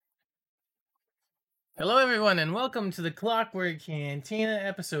Hello, everyone, and welcome to the Clockwork Cantina,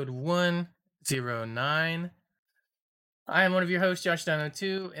 episode 109. I am one of your hosts, Josh Dino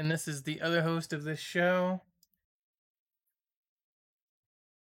 2, and this is the other host of this show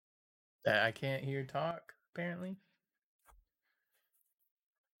that I can't hear talk, apparently.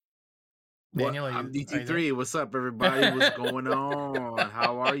 What? Daniel, are I'm you there? DT3. What's up, everybody? What's going on?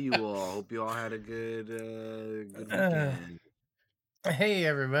 How are you all? Hope you all had a good Uh, weekend. hey,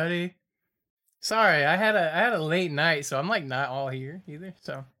 everybody. Sorry, I had a late night, so I'm like not all here either.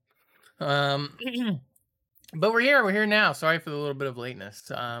 So, um, but we're here now. Sorry for the little bit of lateness.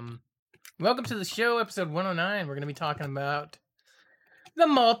 Welcome to the show, episode 109. We're gonna be talking about The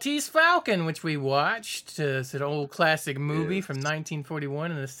Maltese Falcon, which we watched. It's an old classic movie Yes, from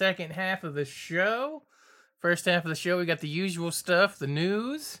 1941. In the second half of the show, first half of the show, we got the usual stuff, the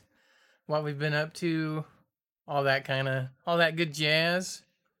news, what we've been up to, all that good jazz.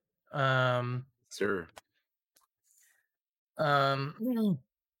 Um, sir. um.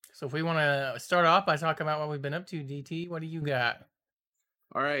 So if we want to start off by talking about what we've been up to, DT, what do you got?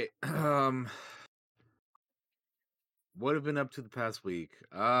 All right. What have been up to the past week?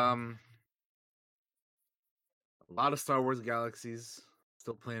 A lot of Star Wars Galaxies.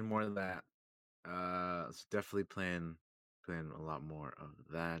 Still playing more of that. So definitely playing a lot more of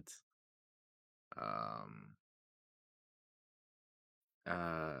that. Um,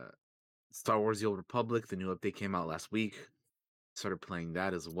 uh, Star Wars: The Old Republic. The new update came out last week. Started playing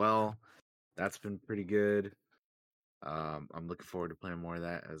that as well. That's been pretty good. I'm looking forward to playing more of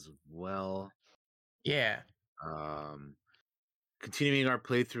that as well. Yeah, Um, Continuing our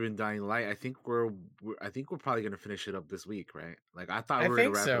playthrough in Dying Light. I think we're probably gonna finish it up this week, right? Like I thought I we were gonna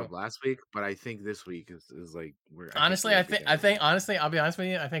think wrap it up so. last week, but I think this week is like I think Honestly, we'll I be think done I think tomorrow. honestly, I'll be honest with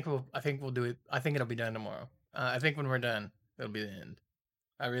you. I think we'll do it. I think it'll be done tomorrow. I think when we're done, it'll be the end.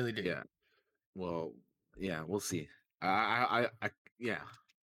 I really do. Yeah. Well, yeah, we'll see. I yeah.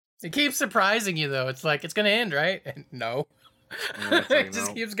 It keeps surprising you though. It's like it's gonna end, right? And no, And it's like it just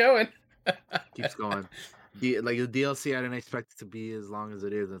no, keeps going. keeps going. Like the DLC, I didn't expect it to be as long as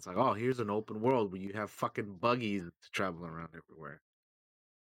it is. It's like, oh, here's an open world where you have fucking buggies to travel around everywhere.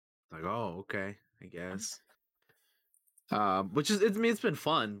 Like, oh, okay, I guess. Which is, I mean, it's been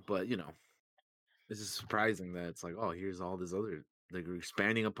fun, but it's just surprising that it's like, oh, here's all this other, like, we're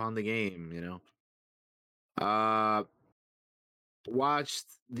expanding upon the game. Uh, watched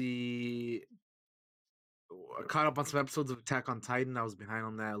the, caught up on some episodes of Attack on Titan. I was behind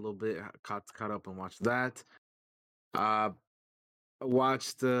on that a little bit. Caught up and watched that. Uh,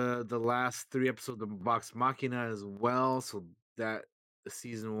 watched the last 3 episodes of Vox Machina as well. So that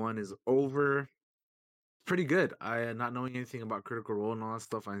season 1 is over. Pretty good. I not knowing anything about Critical Role and all that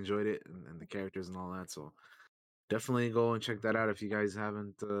stuff, I enjoyed it and the characters and all that. So definitely go and check that out if you guys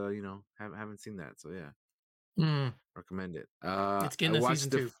haven't haven't seen that. So yeah, Hmm. recommend it. It's I getting a season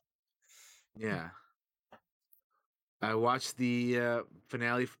watched two. yeah, I watched the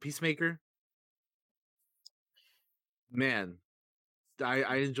finale for Peacemaker. Man,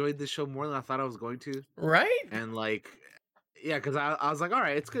 I enjoyed this show more than I thought I was going to, Right? and like. Yeah, because I was like, all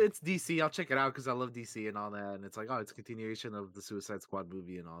right, it's good. It's DC. I'll check it out because I love DC and all that. And it's like, oh, it's a continuation of the Suicide Squad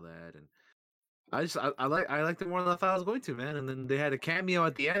movie and all that. And I liked it more than I thought I was going to, man. And then they had a cameo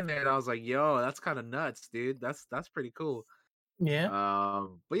at the end there, and I was like, yo, that's kind of nuts, dude. That's pretty cool. Yeah.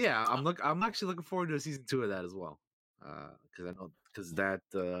 But yeah, I'm actually looking forward to a season 2 of that as well. Because I know because that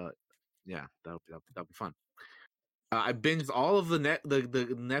yeah, that'll be fun. I binged all of the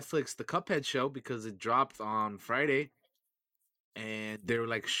Netflix the Cuphead show because it dropped on Friday, and they're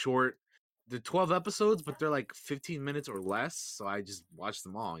like short. They're 12 episodes, but they're like 15 minutes or less. So I just watched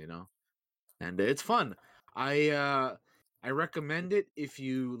them all. And it's fun. I recommend it if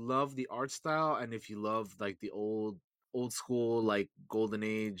you love the art style and if you love like the old school like golden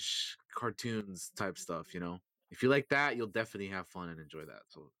age cartoons type stuff. If you like that, you'll definitely have fun and enjoy that.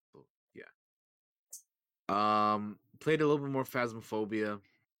 So yeah. Played a little bit more Phasmophobia.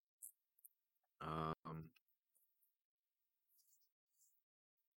 Um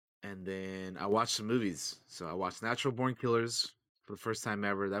and then I watched some movies. So I watched Natural Born Killers for the first time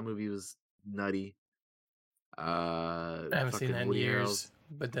ever. That movie was nutty. I haven't seen that Fucking in Woody Harrelson. years,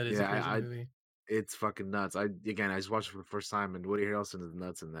 but that is a Yeah, crazy I movie. it's fucking nuts. I just watched it for the first time, and Woody Harrelson is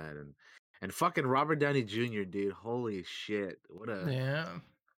nuts in that, and fucking Robert Downey Jr. Dude, holy shit, Yeah.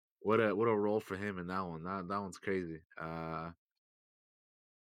 what a role for him in that one. That one's crazy.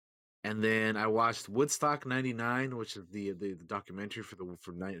 And then I watched Woodstock '99, which is the documentary for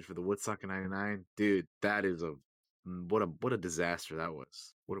the Woodstock in '99. Dude, that is what a disaster that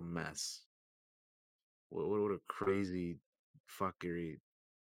was. What a mess. What a crazy fuckery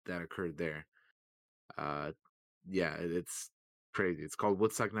that occurred there. Uh, yeah, it's crazy. It's called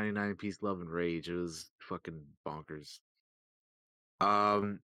Woodstock 99 Peace, Love, and Rage. It was fucking bonkers.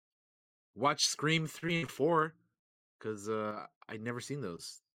 Um, watch Scream 3 and 4 because I'd never seen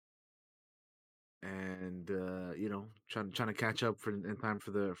those. And trying to catch up for in time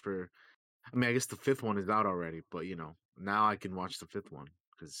for I mean, I guess the fifth one is out already, but now I can watch the fifth one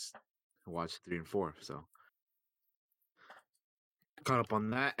because I watched 3 and 4. So caught up on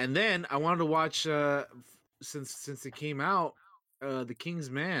that. And then I wanted to watch since it came out, The King's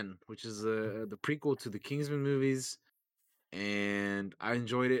Man, which is the prequel to the Kingsman movies, and I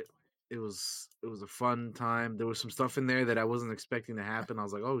enjoyed it. It was a fun time. There was some stuff in there that I wasn't expecting to happen. I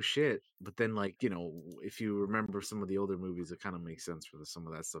was like, "Oh shit!" But then, like if you remember some of the older movies, it kind of makes sense for some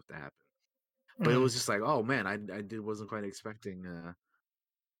of that stuff to happen. But it Mm, was just like, "Oh man, I wasn't quite expecting."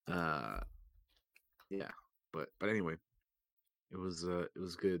 Uh, yeah. But anyway, it was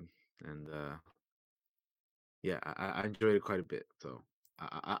good, and yeah, I enjoyed it quite a bit. So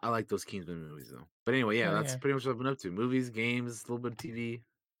I like those Kingsman movies though. But anyway, yeah, oh that's yeah, pretty much what I've been up to: movies, games, a little bit of TV,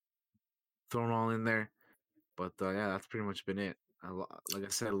 thrown all in there. But yeah, that's pretty much been it. Like I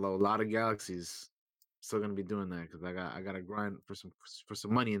said, a lot of galaxies. Still gonna be doing that because I got to grind for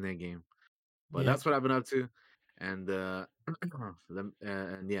some money in that game. But yep. that's what I've been up to, and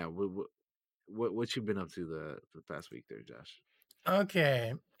and yeah, what you been up to for the past week there, Josh?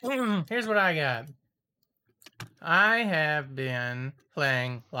 Okay, here's what I got. I have been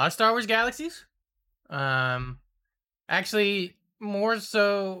playing a lot of Star Wars Galaxies. Um, Actually, more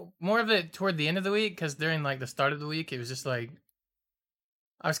of it toward the end of the week because during like the start of the week, it was just like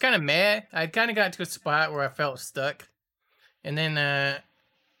I was kind of mad. I kind of got to a spot where I felt stuck, and then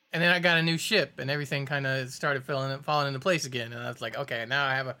I got a new ship, and everything kind of started falling into place again. And I was like, okay, now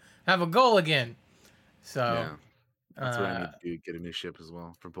I have a goal again. So, Yeah, that's what I uh, need to do. Get a new ship as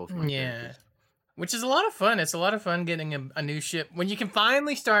well for both of my yeah, characters. which is a lot of fun. It's a lot of fun getting a new ship when you can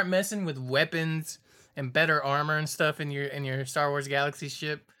finally start messing with weapons and better armor and stuff in your Star Wars Galaxy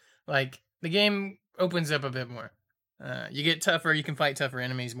ship. Like the game opens up a bit more. You get tougher. You can fight tougher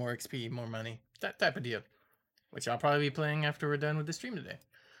enemies, more XP, more money, that type of deal. Which I'll probably be playing after we're done with the stream today.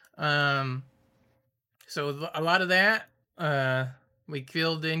 Um, so a lot of that. Uh, we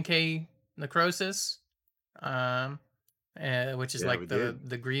killed NK Necrosis. Um, which is Yeah, like we did.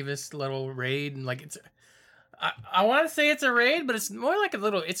 the Grievous little raid, and like I want to say it's a raid, but it's more like a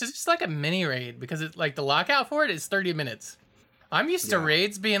little. It's just like a mini raid because it's like the lockout for it is 30 minutes. I'm used to Yeah.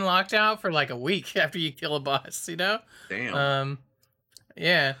 raids being locked out for like a week after you kill a boss. Damn. Um,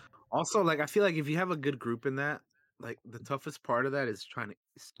 yeah. Also, like I feel like if you have a good group in that, like the toughest part of that is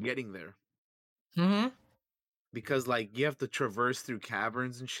getting there. Hmm. Because like you have to traverse through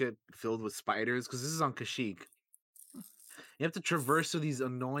caverns and shit filled with spiders. Because this is on Kashyyyk. You have to traverse through these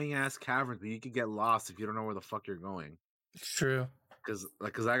annoying ass caverns, but you could get lost if you don't know where the fuck you're going. It's true. Cause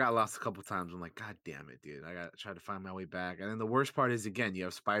I got lost a couple times. I'm like, God damn it, dude! I got to try to find my way back. And then the worst part is again, you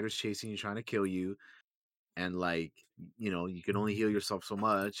have spiders chasing you, trying to kill you, and like you can only heal yourself so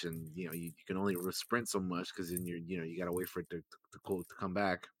much, and you can only sprint so much because then you got to wait for it to come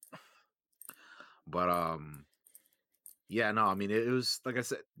back. But yeah, no, I mean it was like I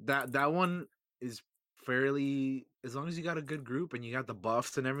said, that one is fairly, as long as you got a good group and you got the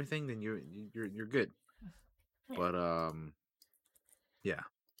buffs and everything, then you're good. Yeah. But yeah,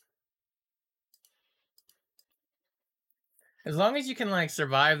 As long as you can like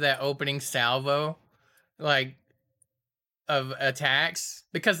survive that opening salvo, like of attacks,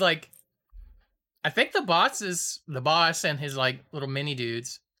 because like I think the boss and his like little mini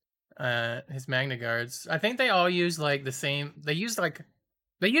dudes, his Magna Guards. I think they all use like the same. They use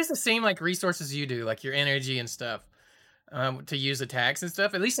the same like resources you do, like your energy and stuff, to use attacks and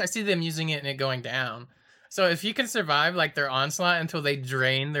stuff. At least I see them using it and it going down. So if you can survive like their onslaught until they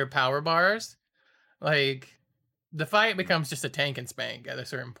drain their power bars, like the fight becomes just a tank and spank at a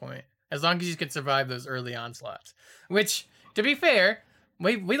certain point. As long as you can survive those early onslaughts. Which, to be fair,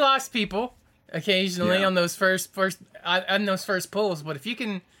 we lost people occasionally yeah, on those first pulls. But if you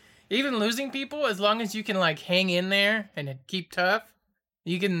can, even losing people, as long as you can like hang in there and keep tough,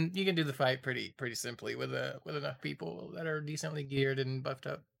 you can do the fight pretty simply with enough people that are decently geared and buffed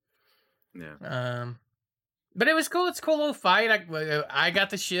up. yeah, Um, but it was cool. It's a cool little fight. I got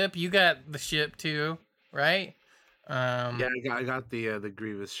the ship. You got the ship too, right? yeah. Um, I got the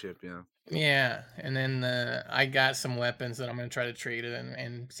Grievous ship. Yeah, yeah, and then I got some weapons that I'm gonna try to trade it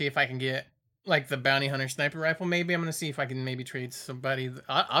and see if I can get like the bounty hunter sniper rifle. Maybe I'm gonna see if I can maybe trade somebody.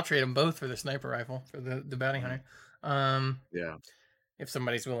 I'll trade them both for the sniper rifle for the bounty mhm, hunter. Um, yeah, if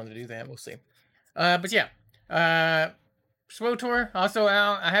somebody's willing to do that, we'll see. But yeah, uh, SWOTOR also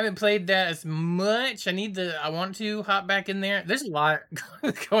out. I haven't played that as much. I want to hop back in there. There's a lot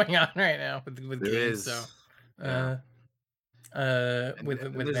going on right now with There games, so is. Yeah. uh And with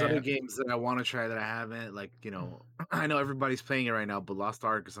there's other that. games that I want to try that I haven't. Like, I know everybody's playing it right now, but Lost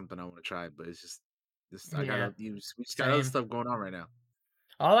Ark is something I want to try. But it's just I Yeah, gotta use. We just got other same. stuff going on right now.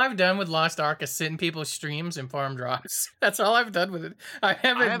 All I've done with Lost Ark is sit in people's streams and farm drops. That's all I've done with it. I I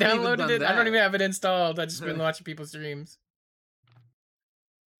haven't haven't even downloaded done it. I don't that. even have it installed. I just been watching people's streams.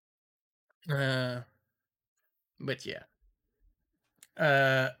 Uh, but yeah.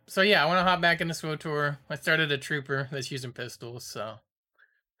 So yeah, I want to hop back into SWOTOR. I started a trooper that's using pistols, so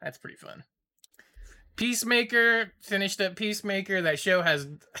that's pretty fun. Peacemaker, finished up Peacemaker. That show has.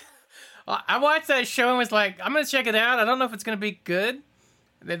 I watched that show and was like, I'm gonna check it out. I don't know if it's gonna be good.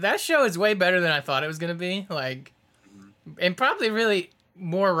 That show is way better than I thought it was gonna be. Like, Mhm. and probably really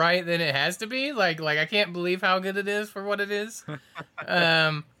more right than it has to be. Like I can't believe how good it is for what it is.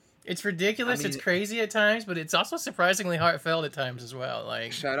 Um, it's I ridiculous. It's mean, crazy at times, but it's also surprisingly heartfelt at times as well.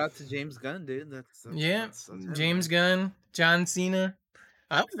 Like, shout out to James Gunn, dude. yeah, That's heavy, James man. Gunn, John Cena.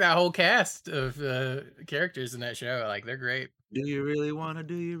 I like that whole cast of characters in that show. Like, they're great. Do you really wanna?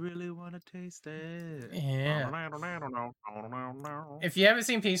 Do you really wanna taste it? Yeah. If you haven't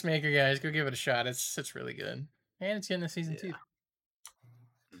seen Peacemaker, guys, go give it a shot. It's really good, and it's getting a season Yeah.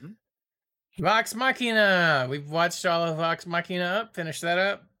 2. Mhm. Vox Machina. We've watched all of Vox Machina up. Finished that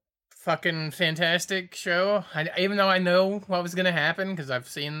up. Fucking fantastic show. Even though I know what was gonna happen because I've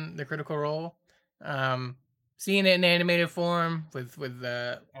seen the Critical Role, um, seeing it in animated form with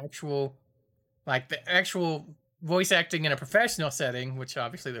the actual voice acting in a professional setting, which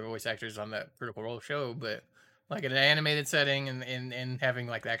obviously they're voice actors on that Critical Role show, but like in an animated setting and having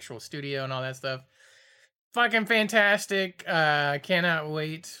like the actual studio and all that stuff. Fucking fantastic. Cannot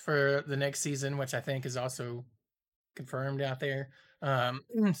wait for the next season, which I think is also confirmed out there.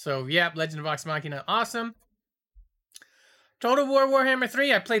 So yeah, Legend of Vox Machina, awesome. Total War Warhammer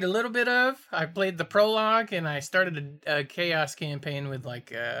 3, I played a little bit of. I played the prologue and I started a chaos campaign with like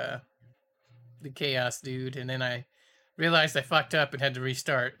the chaos dude, and then I realized I fucked up and had to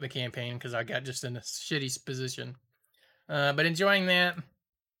restart the campaign because I got just in a shitty position. But enjoying that.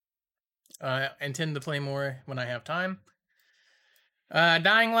 Intend to play more when I have time.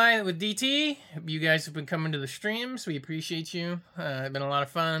 Dying Light with DT. You guys have been coming to the streams. We appreciate you. It's been a lot of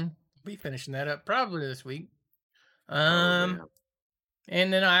fun. Be finishing that up probably this week. Probably. Um, Yeah.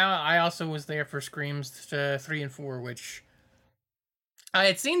 and then I also was there for Screams 3 and 4, which I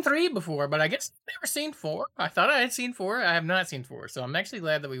had seen 3 before, but I guess I've never seen 4. I thought I had seen 4. I have not seen 4, so I'm actually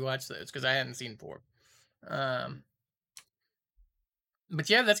glad that we watched those because I hadn't seen 4. Um, but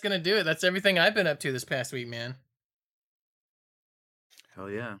yeah, that's gonna do it. That's everything I've been up to this past week, man. Hell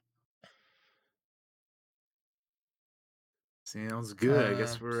yeah. Sounds good. I Uh,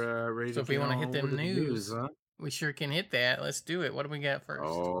 guess we're ready so to if we get want to on hit over them to the news, news, huh? we sure can hit that. Let's do it. What do we got first?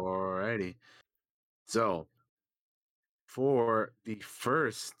 Alrighty. So, for the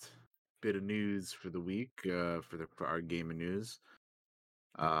first bit of news for the week, for our gaming news,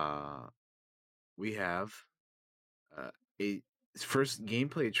 uh, we have uh, a first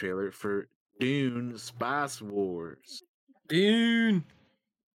gameplay trailer for Dune Spice Wars. Dune.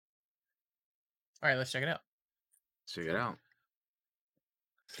 All right, let's check it out. Check it out.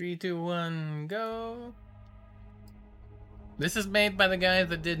 3, 2, 1, go. This is made by the guy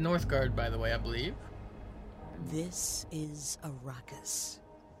that did Northgard, by the way, I believe. This is Arrakis,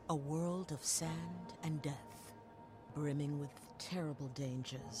 a world of sand and death, brimming with terrible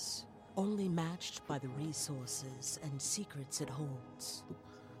dangers, only matched by the resources and secrets it holds.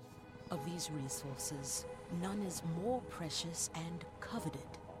 Of these resources, none is more precious and coveted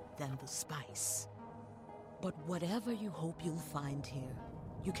than the spice. But whatever you hope you'll find here,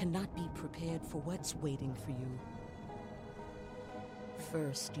 you cannot be prepared for what's waiting for you.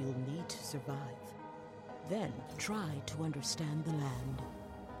 First, you'll need to survive. Then, try to understand the land.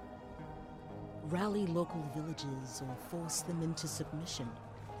 Rally local villages or force them into submission.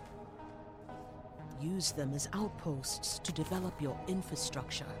 Use them as outposts to develop your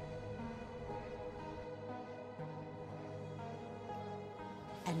infrastructure.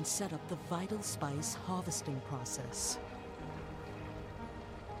 And set up the vital spice harvesting process.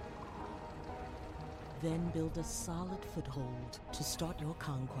 Then build a solid foothold to start your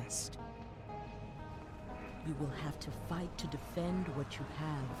conquest. You will have to fight to defend what you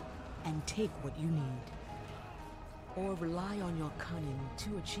have and take what you need. Or rely on your cunning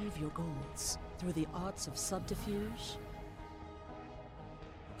to achieve your goals through the arts of subterfuge,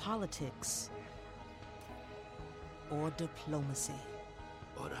 politics, or diplomacy.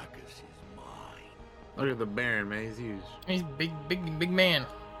 Arrakis is mine. Look at the Baron, man. He's huge. He's big man.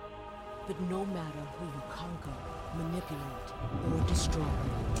 But no matter who you conquer, manipulate, or destroy,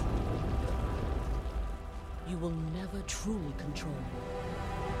 you will never truly control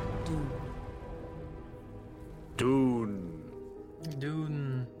Dune.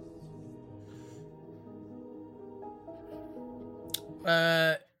 Dude.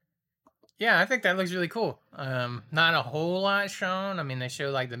 Yeah, I think that looks really cool. Not a whole lot shown. I mean, they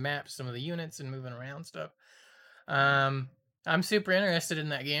show like the maps, some of the units, and moving around stuff. I'm super interested in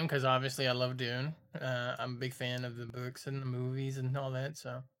that game because obviously I love Dune. I'm a big fan of the books and the movies and all that.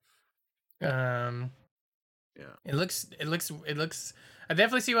 So, yeah, it looks. I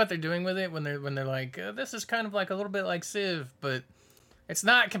definitely see what they're doing with it when they're like, this is kind of like a little bit like Civ, but it's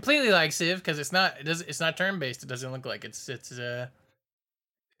not completely like Civ because it's not. It's not turn based. It doesn't look like it's.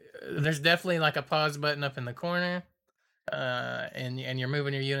 There's definitely like a pause button up in the corner, and you're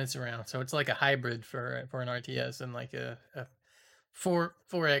moving your units around. So it's like a hybrid for an RTS and like a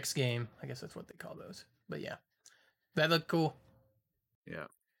 4X game. I guess that's what they call those. But yeah, that looked cool. Yeah.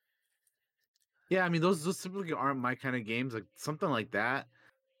 Yeah, I mean those typically aren't my kind of games. Like something like that,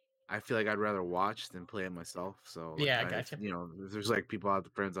 I feel like I'd rather watch than play it myself. So like, Yeah, I gotcha. if there's like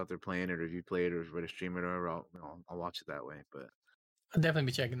friends out there playing it, or if you play it, or if you stream it, or whatever, I'll watch it that way. But I'll definitely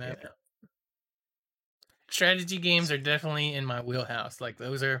be checking that yeah. out. Strategy games are definitely in my wheelhouse. Like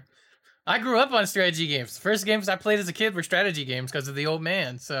those are. I grew up on strategy games. The first games I played as a kid were strategy games because of the old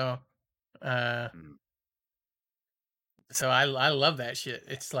man. So, so I love that shit.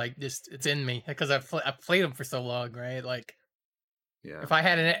 It's like it's in me because I've played them for so long, right? Like, yeah. If I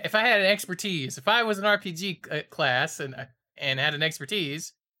had an expertise, if I was an RPG class and had an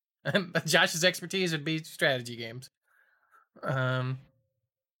expertise, Josh's expertise would be strategy games. But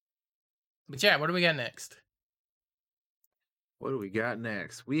yeah, what do we got next? What do we got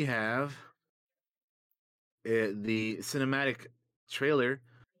next? We have the cinematic trailer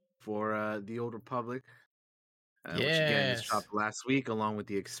for The Old Republic, which again just dropped last week along with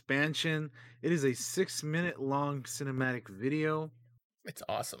the expansion. It is a 6-minute long cinematic video. It's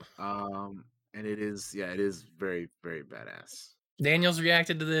awesome. And it is very, very badass. Daniel's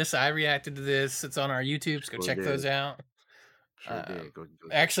reacted to this. I reacted to this. It's on our YouTubes. Go check those out. Sure did. Go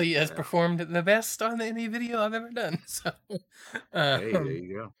actually has performed the best on any video I've ever done. So, hey, there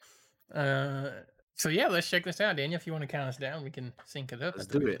you go. So yeah, let's check this out, Daniel. If you want to count us down, we can sync it up. Let's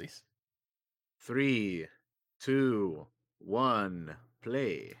do it. Release. 3, 2, 1,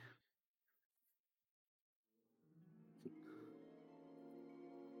 play.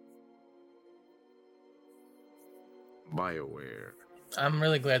 BioWare. I'm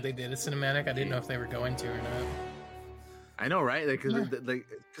really glad they did a cinematic. I didn't know if they were going to or not. I know, right? Like, cause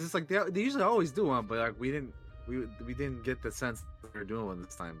it's like they usually always do one, but like we didn't get the sense that they're doing one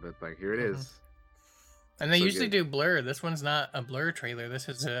this time. But like here it is. And they usually do blur. This one's not a blur trailer. This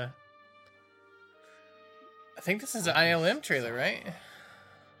is I think this is an ILM trailer, right?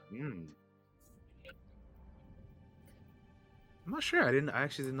 I'm not sure. I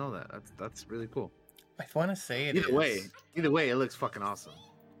actually didn't know that. That's really cool. I want to say it Either way, it looks fucking awesome.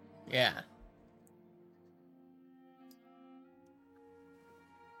 Yeah.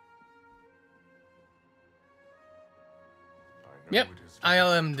 Yep,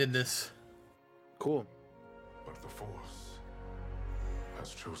 ILM did this. Cool. But the Force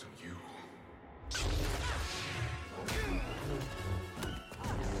has chosen you.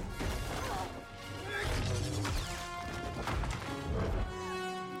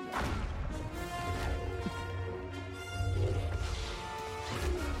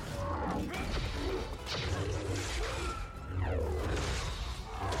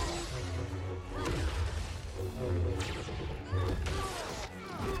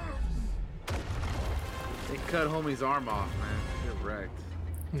 Cut homie's arm off, man. Get wrecked.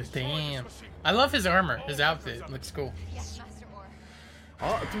 Damn. I love his armor. His outfit looks cool.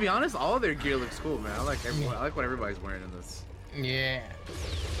 To be honest, all of their gear looks cool, man. I like everyone. I like what everybody's wearing in this. Yeah.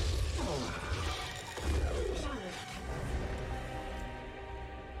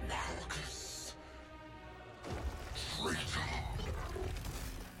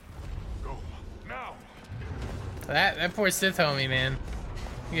 Go now. That poor Sith homie, man.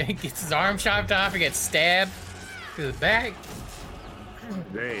 He gets his arm chopped off. He gets stabbed to the back.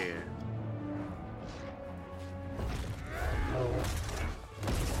 Damn.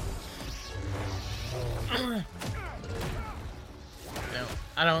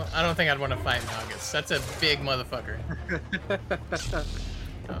 No, I don't think I'd want to fight Malgus. That's a big motherfucker.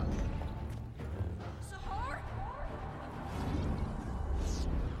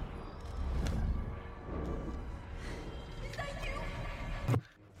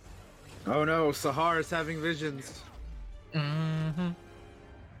 Oh no, Sahara's having visions. Mm-hmm.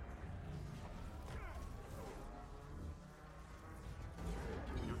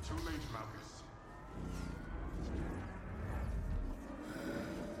 You're too late, Malchus.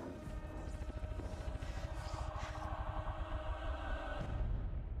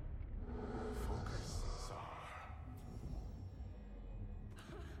 Focus, Sahar.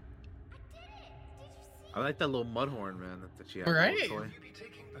 I like that little mud horn, man, that she has. Right? A little toy.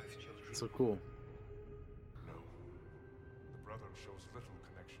 So cool. No. The brother shows little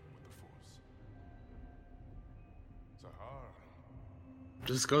connection with the Force. Sahar.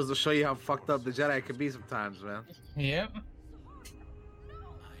 Just goes to show you how fucked up the Jedi can be sometimes, man. Yep. I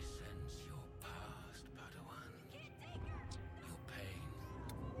sense your past, Padawan. Your pain,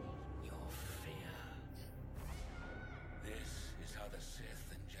 your fear. This is how the Sith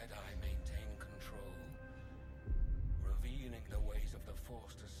and Jedi maintain control, revealing the ways of the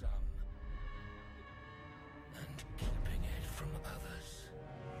Force to some, and keeping it from others.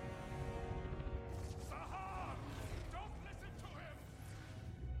 Sahar! Don't listen to him!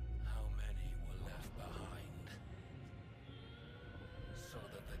 How many were left behind, so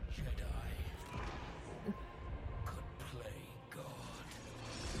that the Jedi could play God?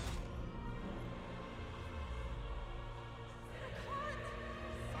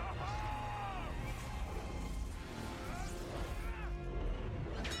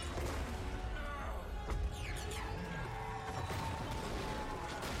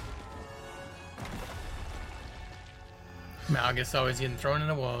 Malgus always getting thrown in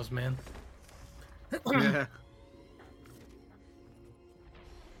the walls, man. Yeah.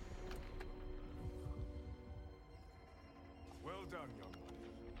 Well done, young one.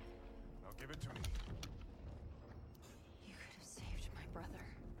 Now give it to me. You could have saved my brother.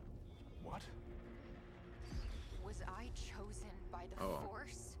 What? Was I chosen by the Oh.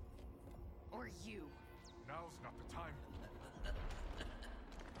 Force? Or you? Now's not the time.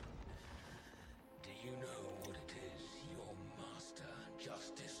 Do you know what it is your master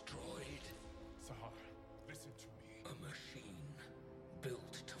just destroyed? Sahar, listen to me. A machine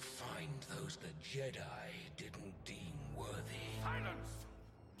built to find those the Jedi didn't deem worthy. Silence!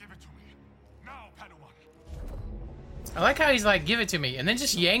 Give it to me. Now, Padawan. I like how he's like, give it to me, and then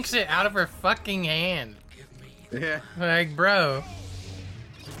just yanks it out of her fucking hand. Give me, Yeah. Like, bro.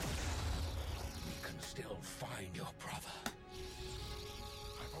 we can still find your brother.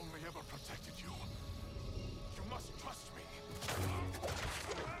 I've only ever protected you. You must trust me.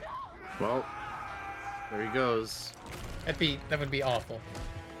 Well, there he goes. That would be awful.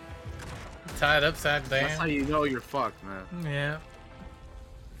 Tied upside down. That's how you know you're fucked, man. Yeah.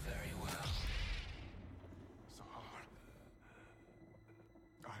 Very well. Sahar.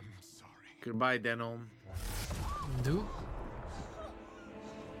 I'm sorry. Goodbye, Denom. Dude.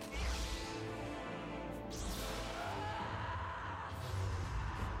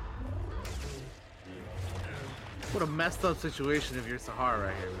 What a messed up situation if you're Sahara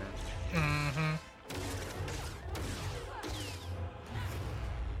right here, man. Mm-hmm.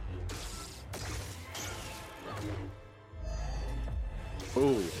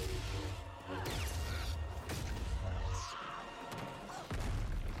 Ooh.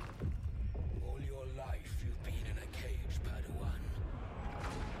 All your life you've been in a cage, Padawan.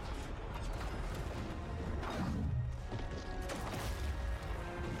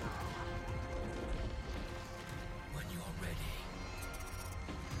 When you're ready,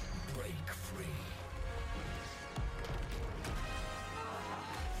 break free.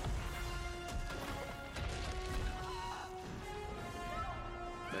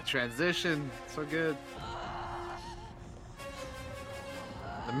 That transition, so good.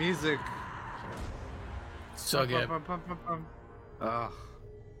 The music. So good. Oh,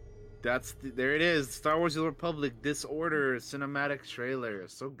 there it is. Star Wars: The Republic Disorder cinematic trailer.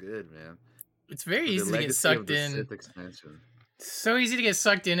 So good, man. It's very The easy to get legacy of sucked the in. Sith expansion. So easy to get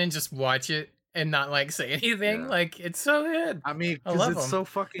sucked in and just watch it and not like say anything. Yeah. Like, it's so good. I mean, I because love it's 'em. so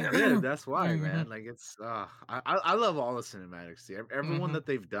fucking good. That's why, Mhm. man. Like it's. I love all the cinematics. See, everyone Mhm. that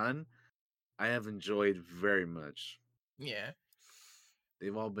they've done, I have enjoyed very much. Yeah.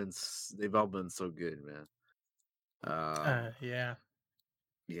 They've all been so good, man. Yeah.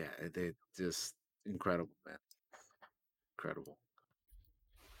 Yeah, they just incredible, man. Incredible.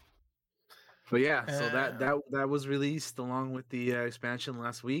 But yeah, so that was released along with the expansion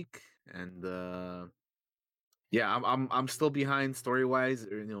last week, and yeah, I'm still behind story wise,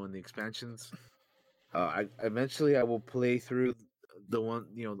 in the expansions. I eventually I will play through the one,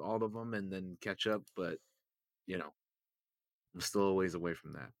 all of them, and then catch up. But I'm still a ways away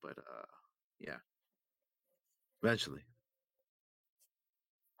from that. But yeah, eventually.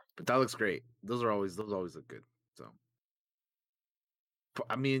 But that looks great. Those always look good. So,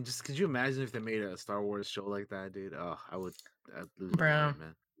 I mean, just could you imagine if they made a Star Wars show like that, dude? Oh, I'd lose my Bro, mind,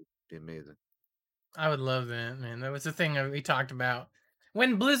 man. It'd be amazing. I would love that, man. That was the thing that we talked about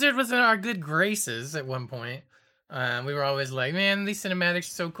when Blizzard was in our good graces at one point. We were always like, "Man, these cinematics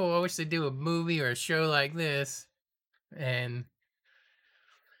are so cool. I wish they'd do a movie or a show like this." And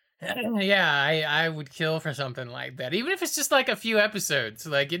yeah, I would kill for something like that, even if it's just like a few episodes.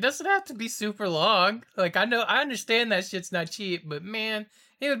 Like, it doesn't have to be super long. Like, I understand that shit's not cheap, but man,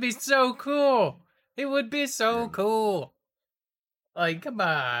 it would be so cool. It would be so Yeah. cool. Like, come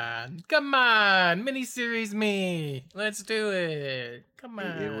on, miniseries me. Let's do it. Come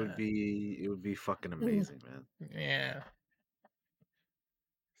on. It would be fucking amazing, man. Yeah.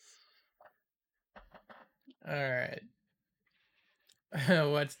 All right.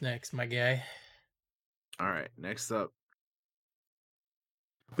 What's next, my guy? All right, next up,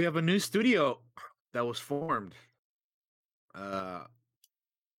 we have a new studio that was formed uh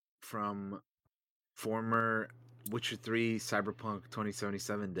from former Witcher 3 Cyberpunk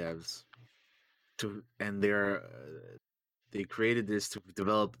 2077 devs and they created this to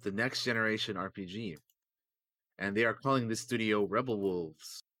develop the next generation RPG. And they are calling this studio Rebel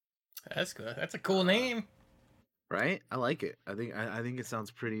Wolves. That's good. That's a cool name. Right? I like it. I think it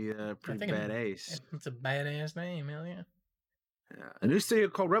sounds pretty badass. It's a badass name, hell yeah. Yeah. A new studio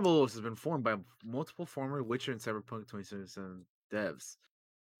called Rebel Wolves has been formed by multiple former Witcher and Cyberpunk 2077 devs.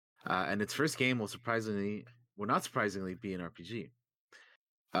 And its first game will not surprisingly, be an RPG.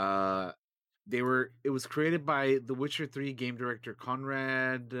 It was created by The Witcher 3 game director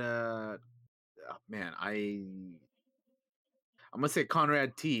Conrad. I'm gonna say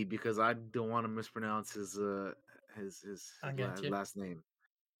Conrad T because I don't want to mispronounce his last name.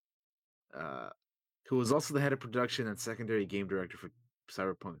 Who was also the head of production and secondary game director for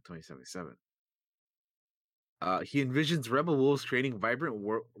Cyberpunk 2077. He envisions Rebel Wolves creating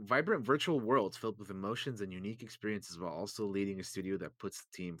vibrant virtual worlds filled with emotions and unique experiences while also leading a studio that puts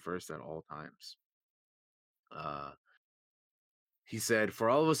the team first at all times. He said, "For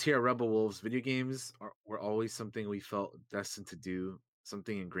all of us here at Rebel Wolves, video games were always something we felt destined to do,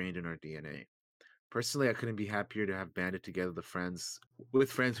 something ingrained in our DNA. Personally, I couldn't be happier to have banded together with friends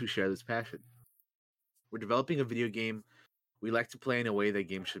who share this passion. We're developing a video game we like to play in a way that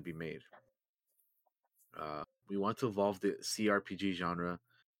games should be made. We want to evolve the CRPG genre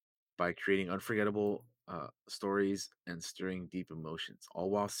by creating unforgettable stories and stirring deep emotions, all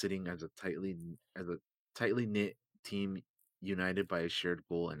while sitting as a tightly knit team united by a shared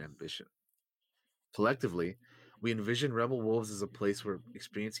goal and ambition. Collectively, we envision Rebel Wolves as a place where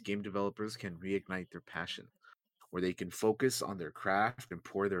experienced game developers can reignite their passion, where they can focus on their craft and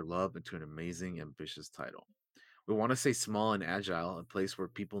pour their love into an amazing, ambitious title. We want to say small and agile, a place where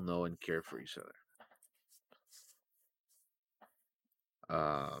people know and care for each other."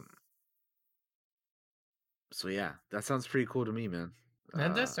 Um, so yeah, that sounds pretty cool to me, man.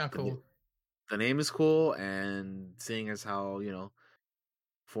 That does sound cool. The name is cool, and seeing as how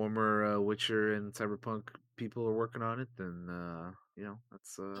former Witcher and Cyberpunk people are working on it, then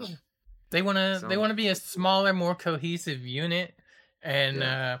that's They wanna be a smaller, more cohesive unit, and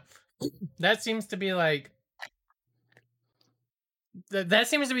that seems to be like that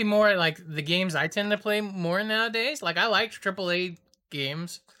seems to be more like the games I tend to play more nowadays. Like, I like AAA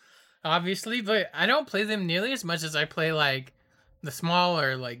games, obviously, but I don't play them nearly as much as I play like the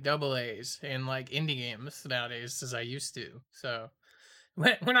smaller like double A's and like indie games nowadays as I used to. So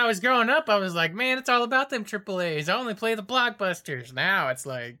when I was growing up, I was like, man, it's all about them triple A's. I only play the blockbusters. Now it's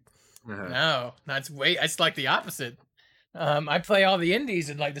like, no, it's like the opposite. I play all the indies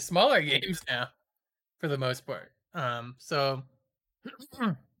and like the smaller games now for the most part. So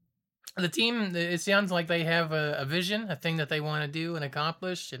the team, it sounds like they have a vision, a thing that they want to do and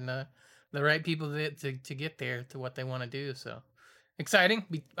accomplish, and the right people to get there to what they want to do. So exciting.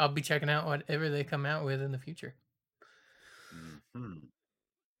 I'll be checking out whatever they come out with in the future. Mhm.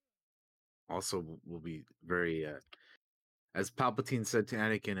 Also, will be very, as Palpatine said to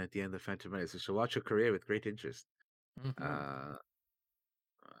Anakin at the end of Phantom Menace, "I shall watch your career with great interest." Mm-hmm.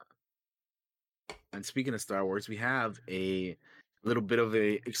 And speaking of Star Wars, we have a little bit of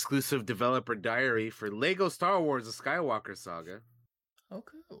a exclusive developer diary for Lego Star Wars: The Skywalker Saga. Oh,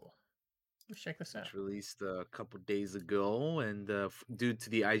 cool. Let's check this out. Which released a couple days ago, and due to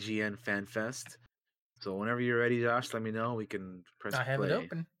the IGN Fan Fest. So whenever you're ready, Josh, let me know. We can press I have play. it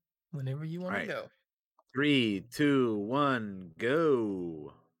open whenever you want to go. 3, 2, 1,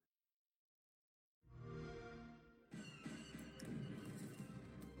 go.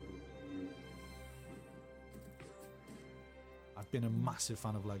 A been a massive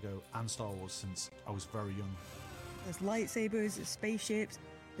fan of Lego and Star Wars since I was very young. There's lightsabers, there's spaceships,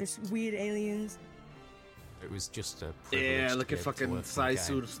 there's weird aliens. It was just a privilege. Yeah, look at fucking size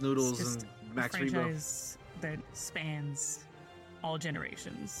Snoodles and Max a Rebo. franchise that spans all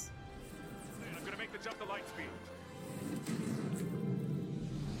generations. I'm gonna make the jump to light speed.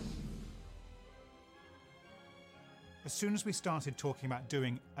 As soon as we started talking about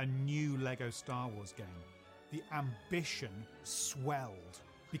doing a new Lego Star Wars game, the ambition swelled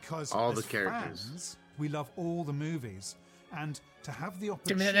because all as the characters. fans, we love all the movies, and to have the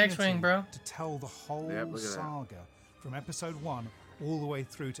Give me that X-Wing, opportunity bro. to tell the whole Yep, look at that. saga from episode 1 all the way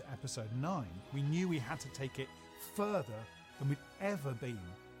through to episode 9, we knew we had to take it further than we'd ever been.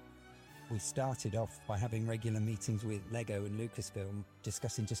 We started off by having regular meetings with Lego and Lucasfilm,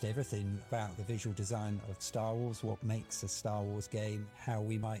 discussing just everything about the visual design of Star Wars, what makes a Star Wars game, how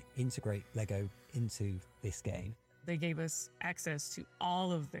we might integrate Lego into this game. They gave us access to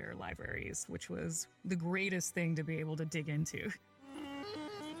all of their libraries, which was the greatest thing to be able to dig into.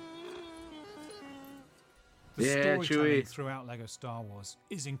 The Yeah, storytelling Chewie. throughout Lego Star Wars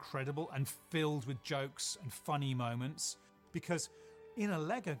is incredible and filled with jokes and funny moments, because in a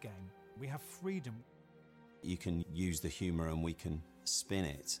Lego game, we have freedom. You can use the humour and we can spin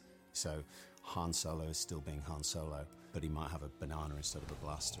it. So Han Solo is still being Han Solo, but he might have a banana instead of a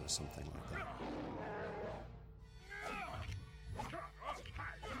blaster or something like that.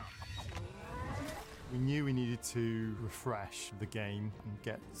 We knew we needed to refresh the game and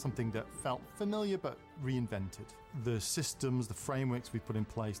get something that felt familiar but reinvented. The systems, the frameworks we put in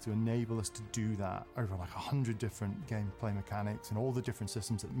place to enable us to do that, over like 100 different gameplay mechanics and all the different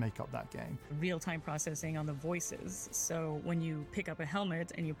systems that make up that game. Real-time processing on the voices. So when you pick up a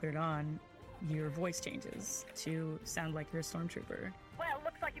helmet and you put it on, your voice changes to sound like you're a stormtrooper. Well,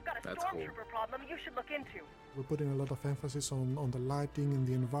 looks like you've got a That's cool. stormtrooper problem you should look into. We're putting a lot of emphasis on the lighting and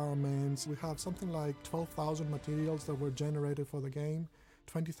the environments. We have something like 12,000 materials that were generated for the game,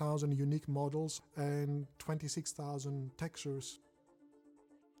 20,000 unique models, and 26,000 textures.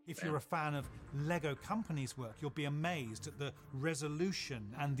 If you're a fan of Lego Company's work, you'll be amazed at the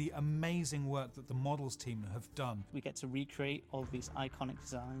resolution and the amazing work that the models team have done. We get to recreate all of these iconic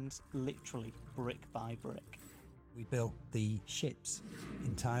designs, literally brick by brick. We built the ships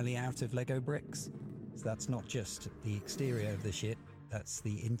entirely out of Lego bricks. So that's not just the exterior of the ship, that's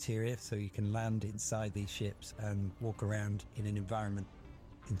the interior, so you can land inside these ships and walk around in an environment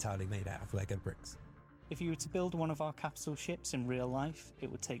entirely made out of Lego bricks. If you were to build one of our capital ships in real life, it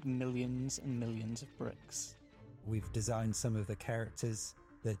would take millions and millions of bricks. We've designed some of the characters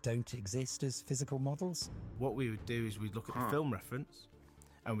that don't exist as physical models. What we would do is we'd look at the film reference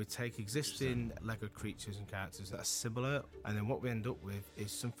and we'd take existing Lego creatures and characters that are similar, and then what we end up with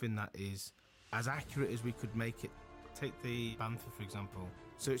is something that is as accurate as we could make it. Take the Bantha, for example.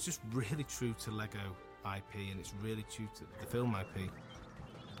 So it's just really true to Lego IP, and it's really true to the film IP.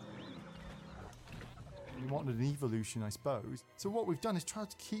 We wanted an evolution, I suppose. So what we've done is try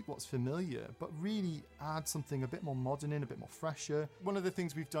to keep what's familiar, but really add something a bit more modern in, a bit more fresher. One of the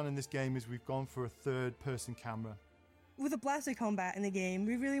things we've done in this game is we've gone for a third-person camera. With the blaster combat in the game,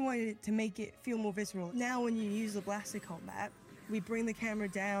 we really wanted to make it feel more visceral. Now when you use the blaster combat, we bring the camera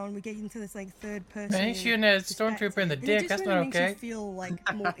down, we get into this like third person. Man, he's shooting a stormtrooper in the dick. That's not okay. It makes you feel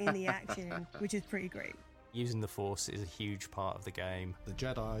like more in the action, which is pretty great. Using the Force is a huge part of the game. The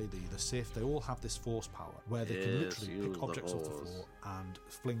Jedi, the Sith, they all have this Force power where they can Yes, literally use pick the objects off the Force. floor and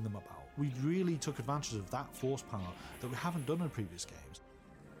fling them about. We really took advantage of that Force power that we haven't done in previous games.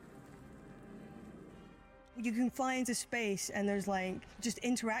 You can fly into space and there's like just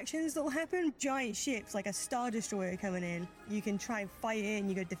interactions that will happen. Giant ships like a Star Destroyer coming in. You can try and fight it and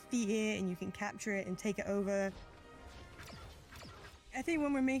you go defeat it and you can capture it and take it over. I think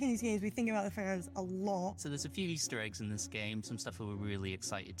when we're making these games, we think about the fans a lot. So there's a few Easter eggs in this game, some stuff that we're really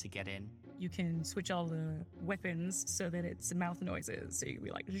excited to get in. You can switch all the weapons so that it's mouth noises. So you can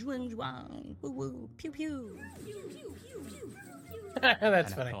be like, zhuang zhuang, woo woo, pew pew. That's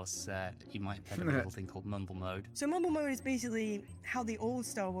and funny. Of course, you might have a little thing called mumble mode. So mumble mode is basically how the old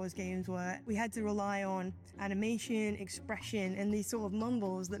Star Wars games were. We had to rely on animation, expression, and these sort of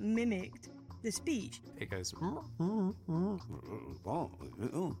mumbles that mimicked the speech. It goes. Huh?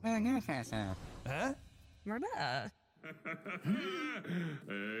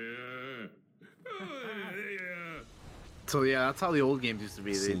 So yeah, that's how the old games used to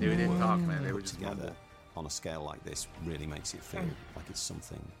be. They didn't talk, man. They were just together mumble. on a scale like this really makes it feel like it's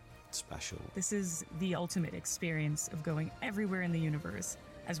something special. This is the ultimate experience of going everywhere in the universe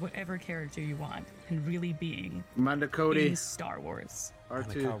as whatever character you want and really being Commander Cody. in Star Wars. And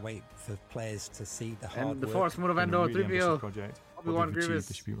I can't wait for players to see the hard And the work. Force Mode of Been a Endor, really ambitious 3PO. project. What Obi-Wan they've achieved, Grievous.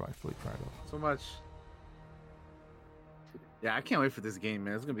 they should be rightfully proud of. So much. Yeah, I can't wait for this game,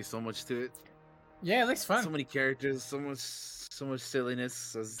 man. There's gonna be so much to it. Yeah, it looks fun. So many characters, so much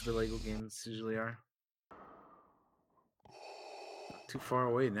silliness, as the Lego games usually are. Not too far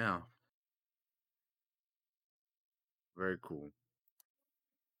away now. Very cool.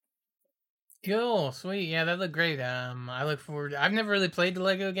 Cool, sweet. Yeah, that looked great. I look forward. I've never really played the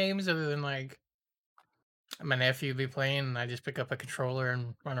Lego games other than like my nephew be playing, and I just pick up a controller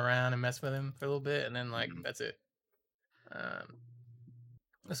and run around and mess with him for a little bit, and then like that's it.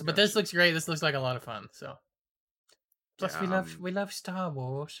 But this looks great. This looks like a lot of fun. So, plus Yeah, we love Star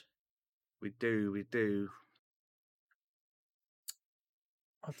Wars. We do.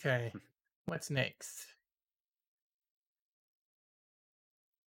 Okay, what's next?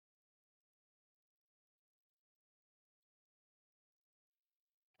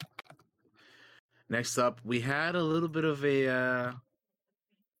 Next up, we had a little bit of a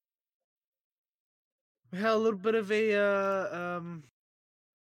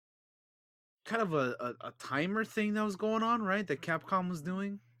kind of a timer thing that was going on, right? That Capcom was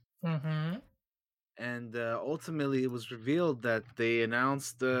doing. Mm-hmm. And ultimately, it was revealed that they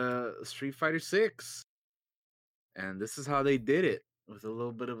announced Street Fighter 6, and this is how they did it with a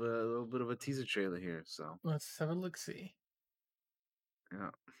little bit of a teaser trailer here. So Let's have a look. See. yeah.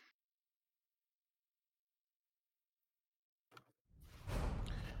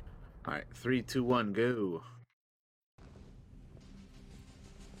 All right, 3, 2, 1, go.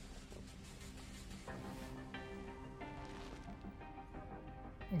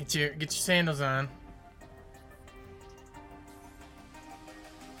 Get your sandals on.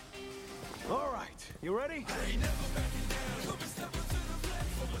 All right, you ready?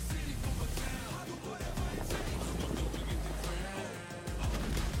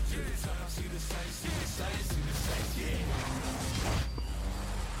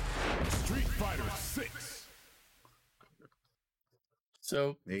 Street Fighter 6.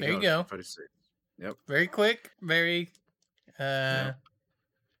 So There there you go. Street Fighter 6. Yep. Very quick. Very, very,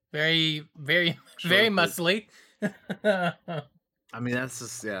 very, very Short, muscly. I mean, that's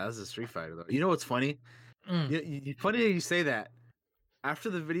a Street Fighter though. You know what's funny? Funny that you say that. After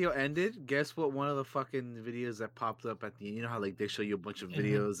the video ended, guess what? One of the fucking videos that popped up at the end, you know how like they show you a bunch of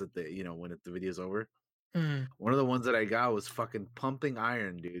videos at the when the video's over. One of the ones that I got was fucking pumping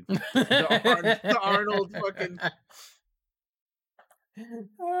iron, dude. the Arnold fucking.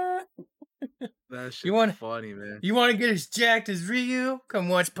 That shit's funny, man. You want to get as jacked as Ryu? Come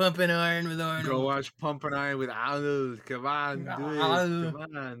watch Pumping Iron with Arnold. Go watch Pumping Iron with Arnold. Come on, do it.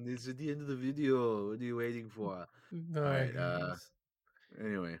 Come on. It's at the end of the video. What are you waiting for? All right.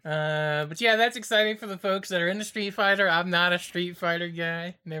 Anyway. But yeah, that's exciting for the folks that are into Street Fighter. I'm not a Street Fighter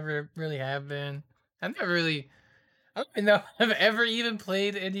guy. Never really have been. I don't even know if I've ever even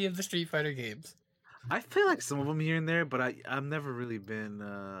played any of the Street Fighter games. I feel like some of them here and there, but I've never really been.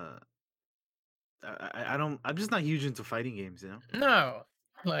 I'm just not huge into fighting games, you know. No,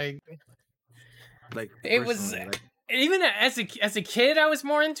 like it was. Like, even as a kid, I was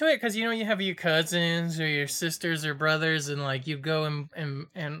more into it because you have your cousins or your sisters or brothers, and like you go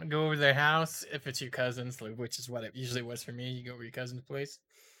and go over their house if it's your cousins, like, which is what it usually was for me. You go over your cousin's place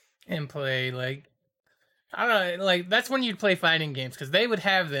and play like. I don't know, like that's when you'd play fighting games because they would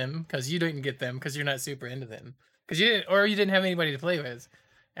have them because you didn't get them because you're not super into them because you didn't have anybody to play with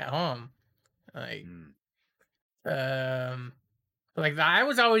at home, like like I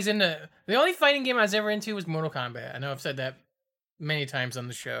was always into the only fighting game I was ever into was Mortal Kombat. I know I've said that many times on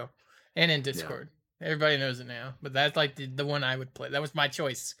the show and in Discord. Yeah. Everybody knows it now, but that's like the one I would play. That was my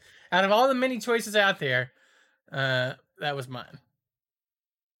choice out of all the many choices out there. That was mine.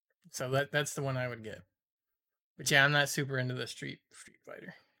 So that's the one I would get. But yeah, I'm not super into the Street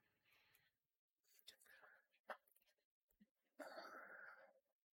Fighter.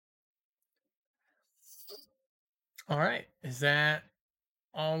 All right, is that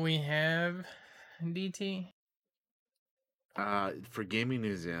all we have, DT? For gaming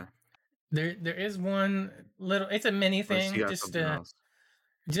news, yeah. There is one little. It's a mini thing.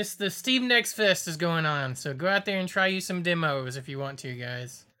 Just the Steam Next Fest is going on, so go out there and try you some demos if you want to,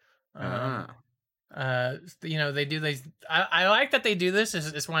 guys. They do these. I like that they do this.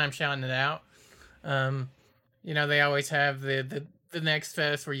 Is why I'm shouting it out. They always have the Next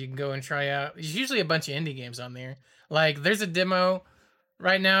Fest where you can go and try out. There's usually a bunch of indie games on there. Like there's a demo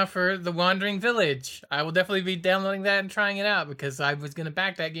right now for The Wandering Village. I will definitely be downloading that and trying it out because I was gonna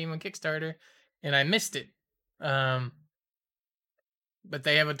back that game on Kickstarter and I missed it. but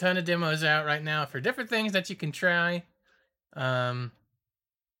they have a ton of demos out right now for different things that you can try. Um,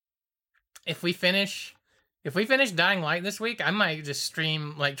 if we finish Dying Light this week, I might just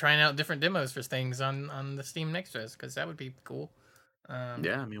stream like trying out different demos for things on the Steam Next Fest because that would be cool.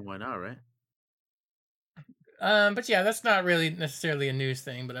 Yeah, I mean, why not, right? But yeah, that's not really necessarily a news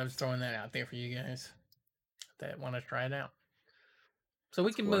thing, but I was throwing that out there for you guys that want to try it out. So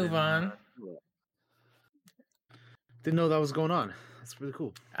we can move on. Didn't know that was going on. That's really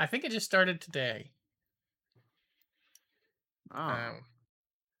cool. I think it just started today. Oh.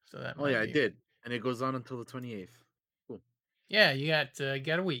 So that. Oh yeah, I did, and it goes on until the 28th. Cool. Yeah, you got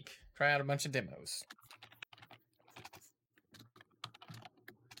a week. Try out a bunch of demos.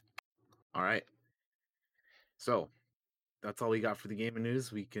 All right. So that's all we got for the gaming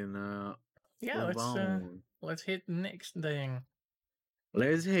news. We can move on. Let's hit the next thing.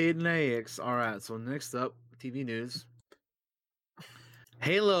 Let's hit next. All right. So next up, TV news.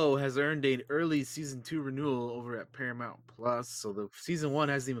 Halo has earned an early season 2 renewal over at Paramount Plus. So the season 1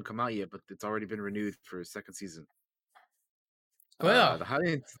 hasn't even come out yet, but it's already been renewed for a second season. Well, the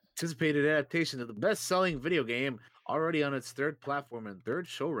highly anticipated adaptation of the best-selling video game, already on its third platform and third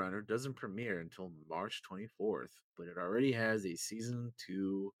showrunner, doesn't premiere until March 24th, but it already has a season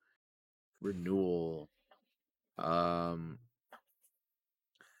 2 renewal.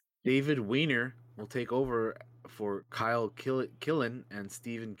 David Weiner will take over for Kyle Killen and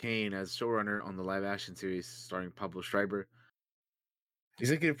Stephen Kane as showrunner on the live-action series starring Pablo Schreiber.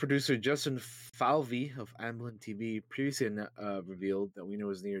 Executive producer Justin Falvey of Amblin TV previously revealed that Weiner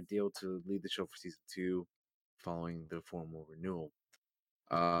was near a deal to lead the show for season 2 following the formal renewal.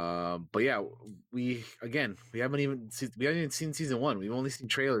 But yeah, we haven't even seen season 1. We've only seen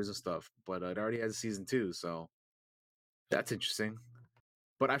trailers and stuff, but it already has a season 2, so that's interesting.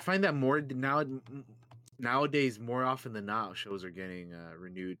 But I find that nowadays, more often than not, shows are getting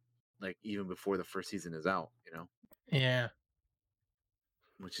renewed, like even before the first season is out. Yeah.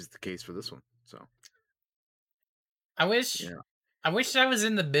 Which is the case for this one. So I wish I was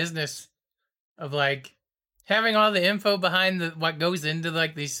in the business of like having all the info behind what goes into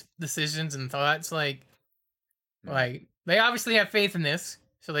like these decisions and thoughts. Like they obviously have faith in this,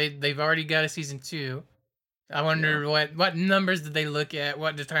 so they've already got a season 2. I wonder what numbers did they look at?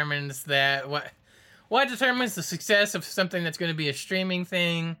 What determines that? What determines the success of something that's going to be a streaming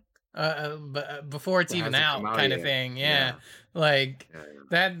thing? Before it's even out, kind of thing. Yeah.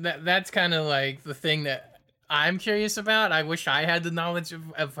 That's kind of like the thing that I'm curious about. I wish I had the knowledge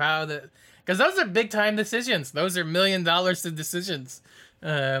of how because those are big time decisions. Those are $1 million to decisions.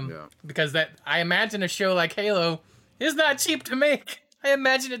 Because I imagine a show like Halo is not cheap to make. I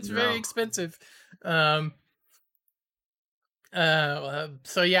imagine it's very expensive. So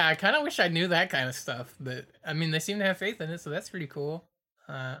yeah, I kind of wish I knew that kind of stuff, but I mean, they seem to have faith in it, so that's pretty cool.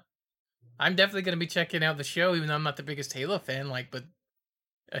 I'm definitely gonna be checking out the show, even though I'm not the biggest Halo fan. But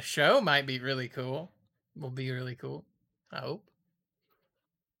a show might be really cool. Will be really cool. I hope.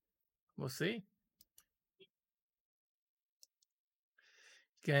 We'll see.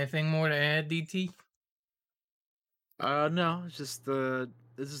 Got anything more to add, DT? No, it's just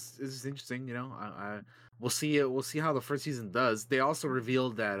this is interesting. We'll see. We'll see how the first season does. They also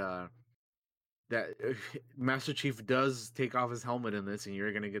revealed that Master Chief does take off his helmet in this, and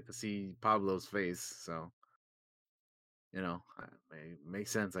you're gonna get to see Pablo's face. So,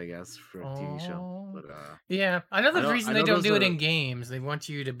 makes sense, I guess, for a TV show. But yeah, another reason they don't do it in games. They want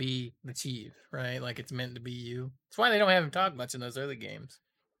you to be the chief, right? Like it's meant to be you. That's why they don't have him talk much in those early games.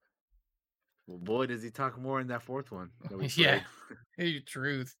 Well, boy, does he talk more in that fourth one. Yeah,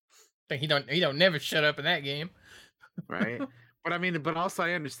 truth. He don't never shut up in that game, right? But I mean, but also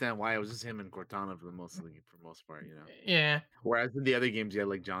I understand why it was just him and Cortana for the most part, Yeah. Whereas in the other games, you had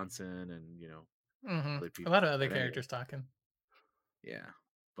like Johnson and other people. A lot of other characters talking. Yeah,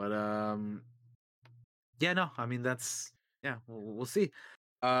 but yeah, no, I mean we'll see.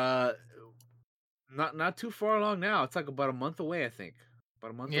 Not too far along now. It's like about a month away, I think.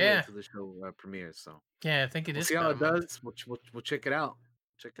 About a month away to the show premieres. So yeah, I think it is. See how it does. We'll check it out.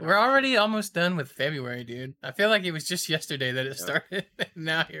 We're already almost done with February, dude. I feel like it was just yesterday that it started.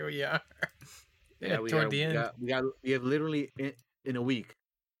 Now here we are. Yeah, toward the end. We have literally in a week.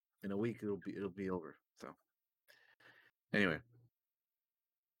 In a week it'll be over. So anyway.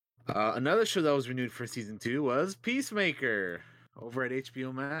 Another show that was renewed for season 2 was Peacemaker over at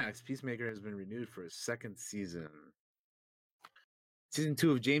HBO Max. Peacemaker has been renewed for a second season. Season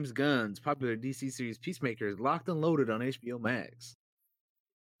 2 of James Gunn's popular DC series Peacemaker is locked and loaded on HBO Max.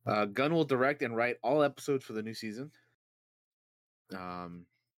 Gunn will direct and write all episodes for the new season. Gunn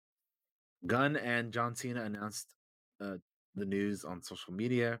and John Cena announced the news on social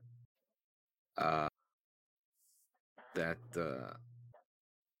media. That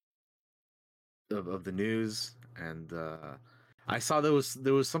of the news, and I saw there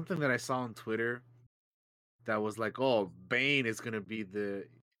was something that I saw on Twitter that was like, oh, Bane is gonna be the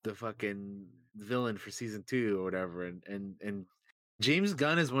fucking villain for season 2 or whatever, and James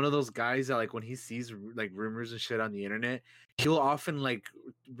Gunn is one of those guys that like when he sees like rumors and shit on the internet, he'll often like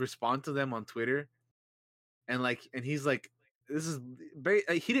respond to them on Twitter, and he's like, this is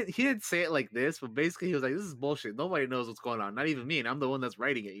he didn't say it like this, but basically he was like, this is bullshit. Nobody knows what's going on, not even me, and I'm the one that's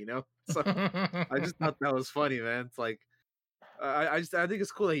writing it, you know. So I just thought that was funny, man. It's like I think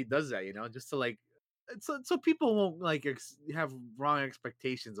it's cool that he does that, you know, just to like so people won't like have wrong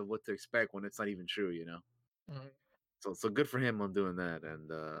expectations of what to expect when it's not even true, you know. So good for him on doing that,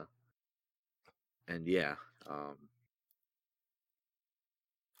 and yeah,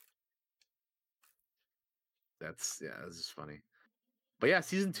 that's just funny. But yeah,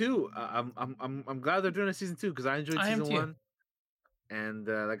 season 2, I'm glad they're doing a season 2 because I enjoyed season 1, and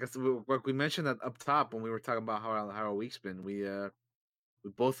like I said, like we mentioned that up top when we were talking about how our week's been, we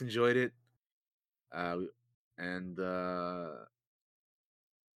both enjoyed it, and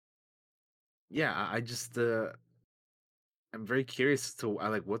yeah, I just I'm very curious as to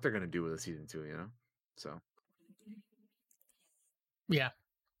like what they're gonna do with the season 2, you know. So Yeah,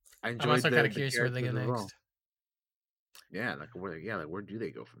 I I'm enjoyed also kind of the curious where they characters go as well. next. Yeah, like where do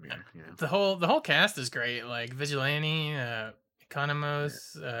they go from here? You know, The whole cast is great. Like Vigilante,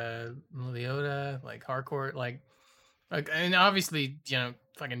 Economos, Leota, like Harcourt, like, and obviously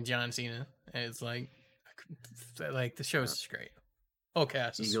fucking John Cena. It's like the show's just great. Whole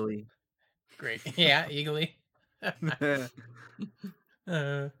cast is Eagerly. great. Yeah, eagerly. Yeah.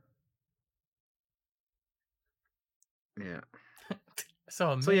 I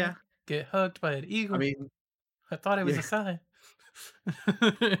saw a man So yeah, get hugged by an eagle. I mean, I thought it was yeah. a sign.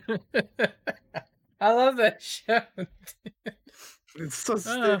 I love that show. It's so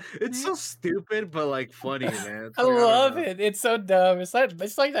it's so stupid, but like funny, man. It's I like, love don't know. it. It's so dumb. It's like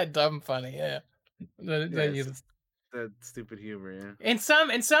that dumb funny. Yeah. That stupid humor. Yeah. In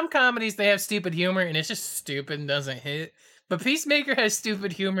some comedies they have stupid humor and it's just stupid and doesn't hit. But Peacemaker has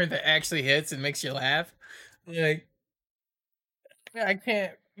stupid humor that actually hits and makes you laugh. Like, I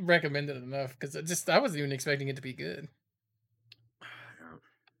can't recommend it enough because I wasn't even expecting it to be good.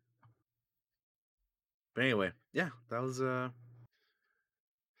 But anyway, yeah, that was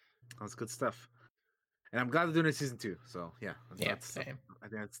good stuff. And I'm glad they're doing a season 2. So yeah, Same. I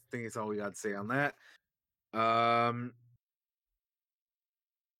think it's all we got to say on that. The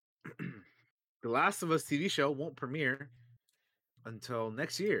Last of Us TV show won't premiere until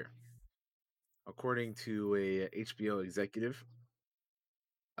next year, according to a HBO executive.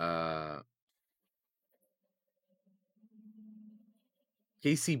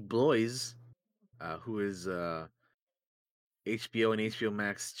 Casey Bloys, who is HBO and HBO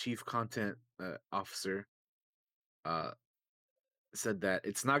Max chief content officer, said that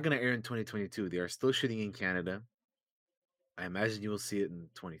it's not going to air in 2022. They are still shooting in Canada. I imagine you will see it in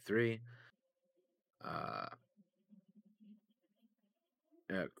 23.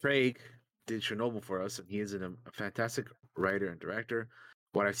 Craig did Chernobyl for us, and he is a fantastic writer and director.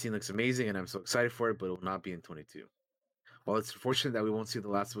 What I've seen looks amazing, and I'm so excited for it, but it will not be in 22. While it's unfortunate that we won't see The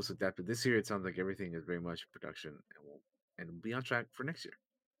Last of Us adapted this year, it sounds like everything is very much in production and will be on track for next year.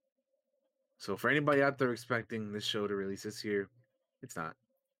 So for anybody out there expecting this show to release this year, it's not.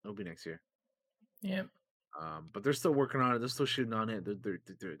 It'll be next year. Yep. But they're still working on it. They're still shooting on it.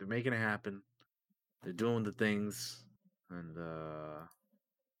 They're making it happen. They're doing the things, and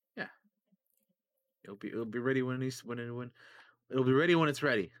yeah, it'll be ready when it'll be ready when it's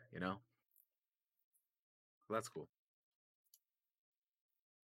ready. You know, well, that's cool.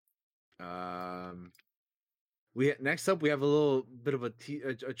 Next up we have a little bit of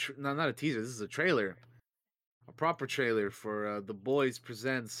not a teaser. This is a trailer, a proper trailer for The Boys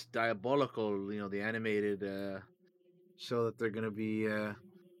presents Diabolical. You know, the animated show that they're gonna be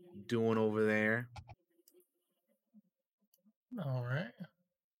doing over there. All right,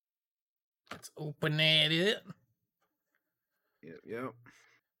 let's open it up. Yep.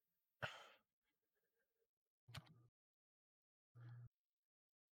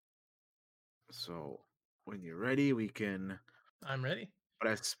 So when you're ready, we can. I'm ready.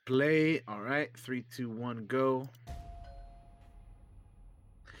 Press play. All right, 3, 2, 1, go.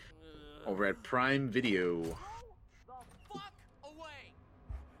 Over at Prime Video.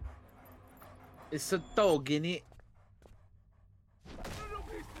 It's a dog in it.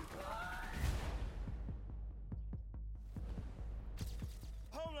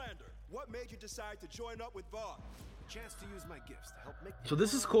 Homelander, what made you decide to join up with Vought? chance to use my gifts to help make. So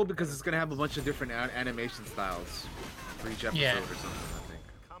this is cool because it's gonna have a bunch of different animation styles for each episode Yeah. or something. I think.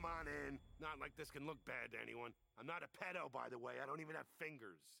 Come on in. Not like this can look bad to anyone. I'm not a pedo, by the way. I don't even have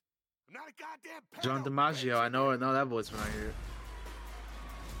fingers. I'm not a goddamn pedo. John DiMaggio, I know that voice when I hear it.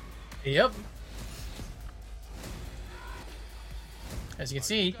 Yep. As you can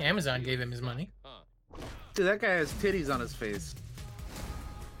see, Amazon gave him his money. Dude, that guy has titties on his face.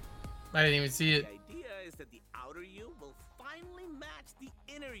 I didn't even see it. The idea is that the outer you will finally match the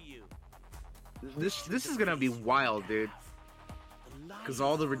inner you. This is gonna be wild, dude. Because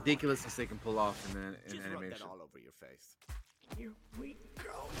all the ridiculousness they can pull off in Just rub animation. that all over your face. Here we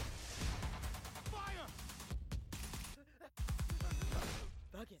go. Fire!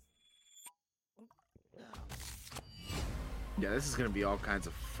 Yeah, this is gonna be all kinds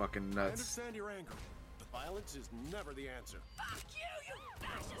of fucking I nuts. understand your anger, but violence is never the answer. Fuck you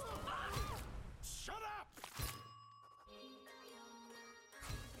fascist fuck! Shut up!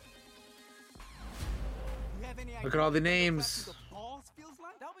 You have any Look at all the names. feels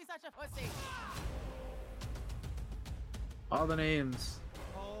like? Don't be such a pussy. All the names.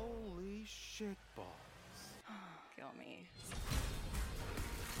 Holy shit balls. Kill me.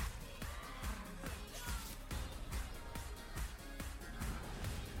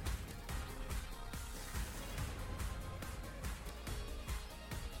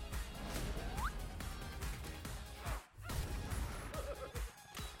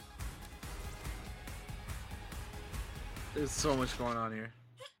 There's so much going on here.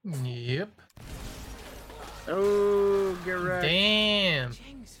 Yep. Oh, get wrecked. Damn.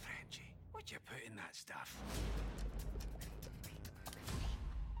 Jinx, Frenchie. What'd you put in that stuff?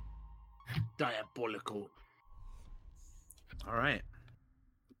 Diabolical. All right.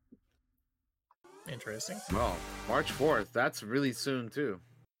 Interesting. Well, March 4th. That's really soon too.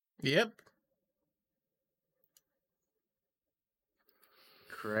 Yep.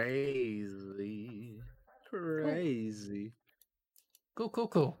 Crazy. Crazy.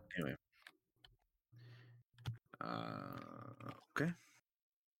 Cool. Anyway. Okay.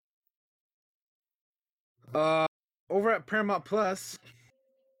 Over at Paramount Plus,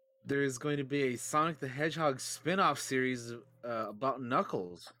 there's going to be a Sonic the Hedgehog spin-off series about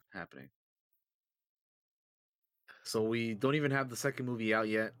Knuckles happening. So we don't even have the second movie out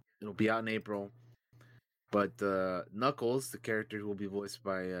yet. It'll be out in April. But Knuckles, the character who will be voiced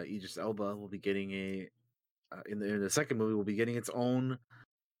by Idris Elba, will be getting a in the second movie will be getting its own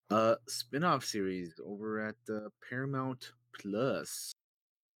spin-off series over at Paramount Plus.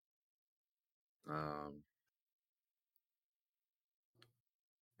 And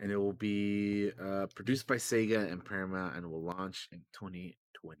it will be produced by Sega and Paramount and will launch in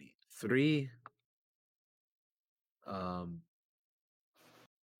 2023.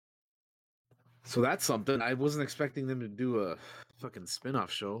 So that's something. I wasn't expecting them to do a fucking spin-off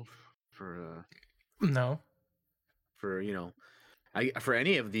show for No. for for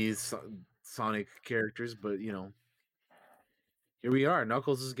any of these Sonic characters, but here we are.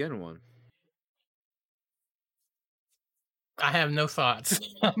 Knuckles is getting one. I have no thoughts.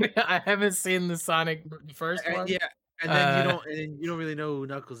 I haven't seen the Sonic first one. Yeah, and then you don't really know who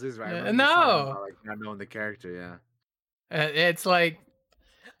Knuckles is, right? I remember you no. talking about, like, not knowing the character. Yeah, It's like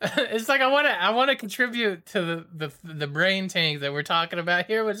I want to contribute to the brain tank that we're talking about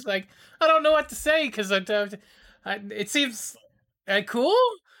here, but it's like I don't know what to say because it seems cool.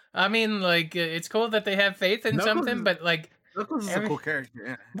 I mean, like it's cool that they have faith in something, but like Knuckles is a cool character.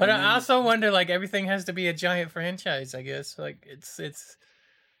 Yeah, but I also wonder, like, everything has to be a giant franchise. I guess, like it's.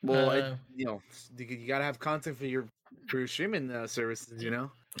 Well, you gotta have content for your streaming services, Yeah.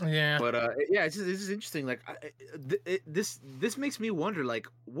 But yeah, it's just interesting. Like, this makes me wonder, like,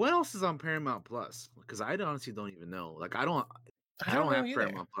 what else is on Paramount Plus? Because I honestly don't even know. Like, I don't know have either.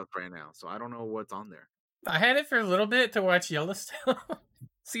 Paramount Plus right now, so I don't know what's on there. I had it for a little bit to watch Yellowstone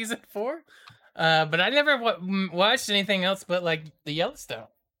season 4, but I never watched anything else but like the Yellowstone.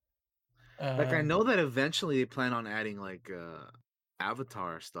 Like, I know that eventually they plan on adding like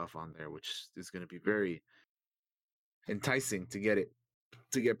Avatar stuff on there, which is going to be very enticing to get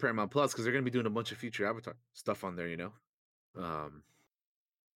Paramount Plus, because they're going to be doing a bunch of future Avatar stuff on there, and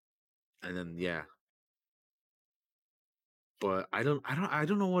then yeah, but I don't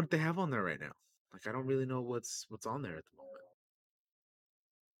know what they have on there right now. Like, I don't really know what's on there at the moment.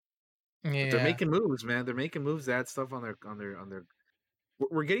 Yeah, But they're making moves, man. They're making moves to add stuff on their.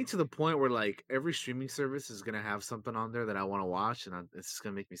 We're getting to the point where like every streaming service is gonna have something on there that I want to watch, and it's just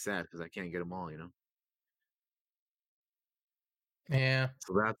gonna make me sad because I can't get them all. Yeah.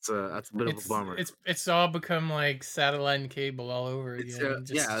 So that's a bit of a bummer. It's all become like satellite and cable all over again.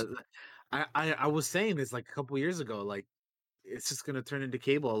 Yeah, I was saying this like a couple years ago. Like, it's just gonna turn into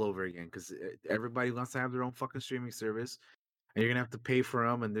cable all over again because everybody wants to have their own fucking streaming service, and you're gonna have to pay for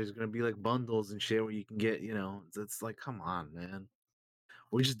them, and there's gonna be like bundles and shit where you can get, it's like, come on, man.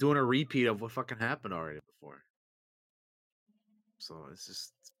 We're just doing a repeat of what fucking happened already before. So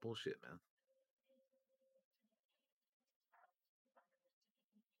it's bullshit, man.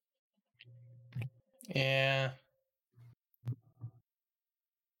 Yeah.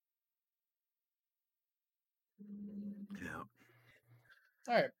 Yeah.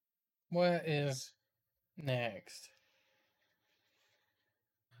 All right. What is next?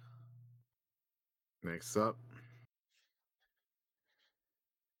 Next up,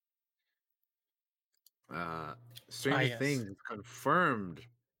 Stranger yes. Things is confirmed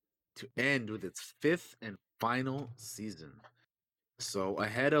to end with its 5th and final season. So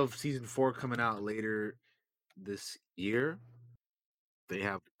ahead of season 4 coming out later this year, they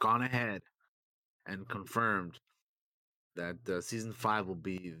have gone ahead and confirmed that season 5 will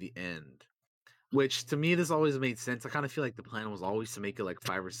be the end. Which to me, this always made sense. I kind of feel like the plan was always to make it like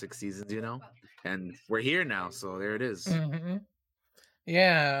 5 or 6 seasons, and we're here now, so there it is. Mm-hmm.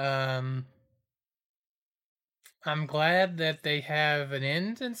 Yeah. I'm glad that they have an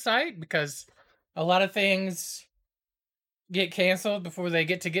end in sight because a lot of things get canceled before they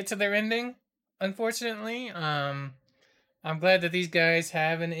get to their ending. Unfortunately, I'm glad that these guys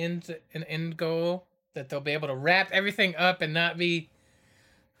have an end goal that they'll be able to wrap everything up and not be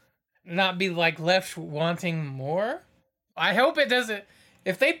like left wanting more. I hope it doesn't.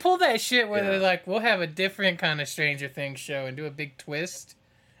 If they pull that shit where they're like, we'll have a different kind of Stranger Things show and do a big twist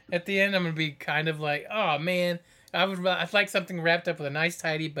at the end, I'm gonna be kind of like, oh man, I'd like something wrapped up with a nice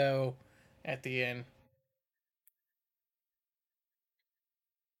tidy bow at the end.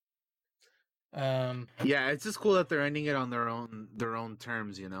 Yeah, it's just cool that they're ending it on their own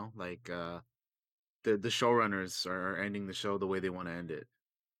terms, like the showrunners are ending the show the way they want to end it.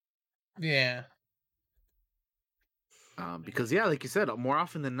 Yeah. Because yeah, like you said, more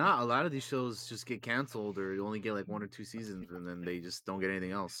often than not, a lot of these shows just get canceled, or you only get like 1 or 2 seasons, and then they just don't get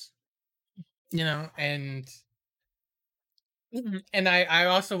anything else. And I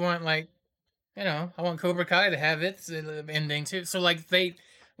also want like, I want Cobra Kai to have its ending too. So like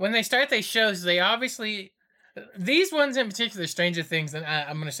when they start these shows, they obviously these ones in particular, Stranger Things, and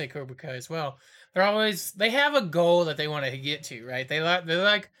I'm gonna say Cobra Kai as well. They have a goal that they want to get to, right? They're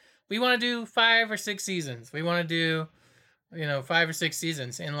like, we want to do 5 or 6 seasons. We want to do 5 or 6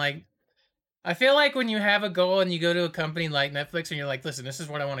 seasons, and like I feel like when you have a goal and you go to a company like Netflix and you're like, listen, this is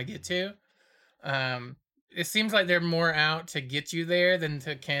what I want to get to. Um, it seems like they're more out to get you there than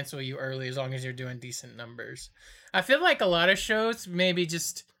to cancel you early as long as you're doing decent numbers. I feel like a lot of shows maybe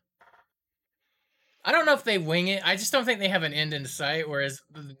just I don't know if they wing it. I just don't think they have an end in sight. Whereas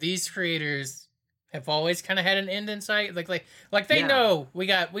these creators have always kind of had an end in sight. Like they know we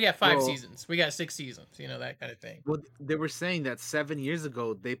got 5 seasons, we got 6 seasons, that kind of thing. Well, they were saying that 7 years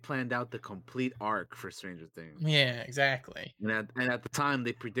ago they planned out the complete arc for Stranger Things. Yeah, exactly. And at the time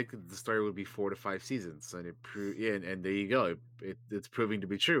they predicted the story would be 4 to 5 seasons, and and there you go. It's proving to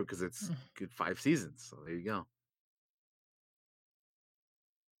be true because it's good 5 seasons. So there you go.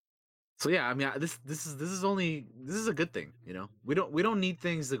 So yeah, I mean, this is a good thing, We don't need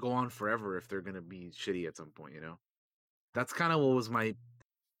things to go on forever if they're gonna be shitty at some point, That's kind of what was one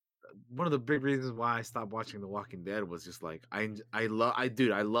of the big reasons why I stopped watching The Walking Dead was just like I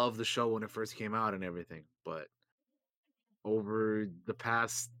love the show when it first came out and everything, but over the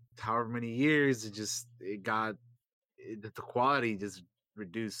past however many years, the quality just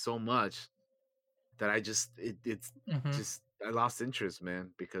reduced so much that I lost interest,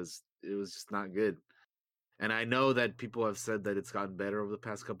 man, because it was just not good. And I know that people have said that it's gotten better over the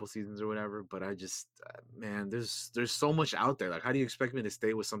past couple seasons or whatever, but I just, man, there's so much out there. Like, how do you expect me to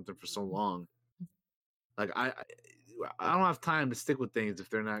stay with something for so long? Like, I don't have time to stick with things if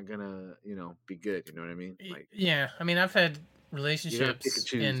they're not gonna, be good. You know what I mean? Like, yeah, I mean, I've had pick and relationships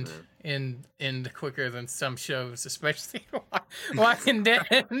choose, end quicker than some shows, especially Walking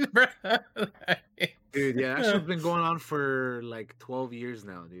Dead, bro. Dude, yeah, that show's been going on for like 12 years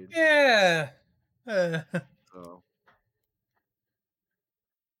now, dude. Yeah. So.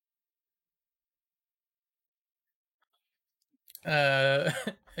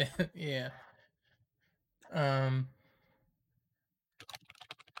 Yeah.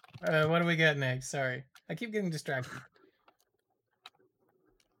 What do we got next? Sorry, I keep getting distracted.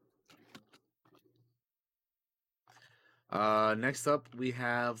 Next up we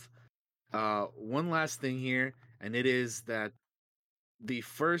have one last thing here, and it is that the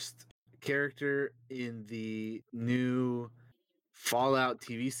first character in the new Fallout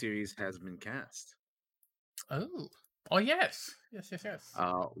TV series has been cast. Oh yes. Yes.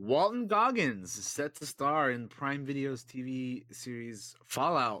 Walton Goggins is set to star in Prime Video's TV series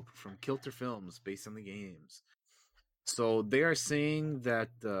Fallout from Kilter Films, based on the games. So they are saying that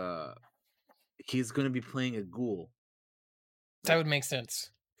he's going to be playing a ghoul. That would make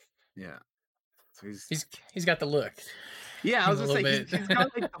sense. Yeah. So he's got the look. Yeah, I was A gonna say little he's got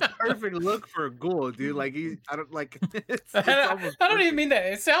like the perfect look for a ghoul, dude. Like I don't like it's almost I don't even mean that.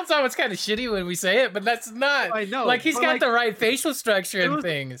 It sounds almost kind of shitty when we say it, but that's not. I know. Like he's but, got like, the right facial structure and was-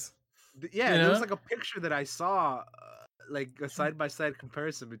 things. Yeah, you there was know? like a picture that I saw, like a side by side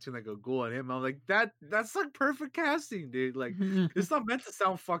comparison between like a ghoul and him. I'm like, that's like perfect casting, dude. Like it's not meant to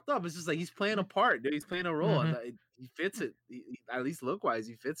sound fucked up. It's just like he's playing a part, dude. He's playing a role, and he fits it. At least look wise,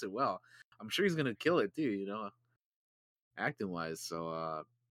 he fits it well. I'm sure he's gonna kill it too. You know, acting wise. So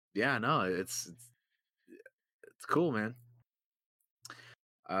yeah, no, it's cool, man.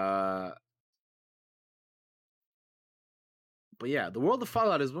 But yeah, the world of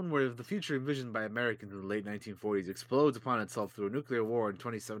Fallout is one where the future envisioned by Americans in the late 1940s explodes upon itself through a nuclear war in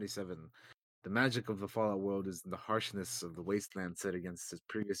 2077. The magic of the Fallout world is in the harshness of the wasteland set against its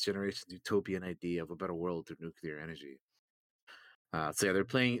previous generation's utopian idea of a better world through nuclear energy. So yeah,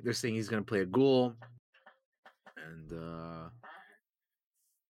 they're saying he's going to play a ghoul, and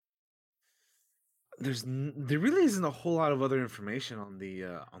there really isn't a whole lot of other information on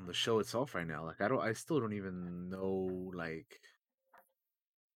the show itself right now. Like I still don't even know like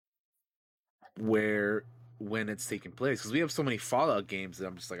when it's taking place, because we have so many Fallout games that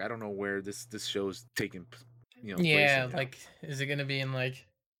I'm just like I don't know where this show's taking place Yeah, in. like is it gonna be in like?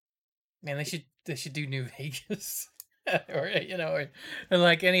 Man, they should do New Vegas, or or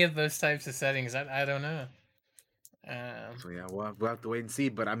like any of those types of settings. I don't know. So yeah, we'll have to wait and see.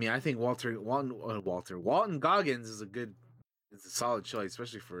 But I mean, I think Walton Goggins is a solid choice,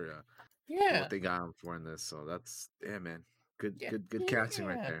 especially for what they got him for in this. So that's man, good casting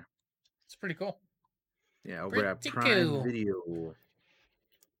right there. It's pretty cool. Yeah, over at Prime Video.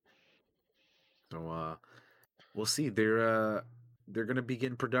 So we'll see. They're gonna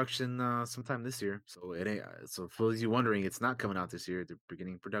begin production sometime this year. So it ain't. So for those of you wondering, it's not coming out this year. They're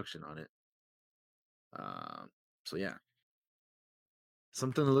beginning production on it. So yeah,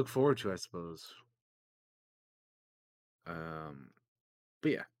 something to look forward to, I suppose. But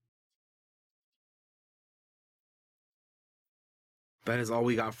yeah, that is all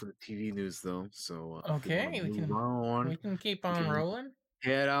we got for the TV news, though. So okay, we can keep on rolling.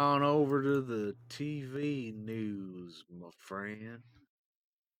 Head on over to the TV news, my friend.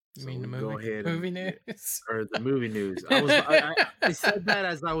 You mean the movie news? Or the movie news. I said that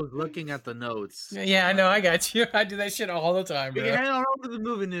as I was looking at the notes. Yeah, I know. I got you. I do that shit all the time, bro. Head on over to the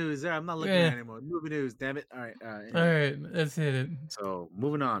movie news. I'm not looking at it anymore. Movie news, damn it. All right. All right, let's hit it. So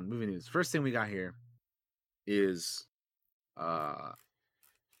moving on, movie news. First thing we got here is the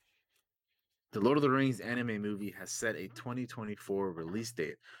Lord of the Rings anime movie has set a 2024 release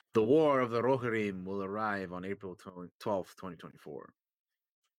date. The War of the Rohirrim will arrive on April 12th, 2024.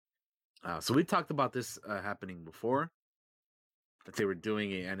 So we talked about this happening before, that they were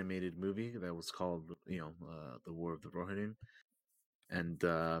doing an animated movie that was called, The War of the Rohirrim. And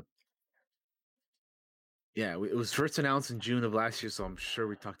yeah, it was first announced in June of last year, so I'm sure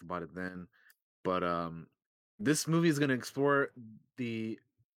we talked about it then. But this movie is going to explore the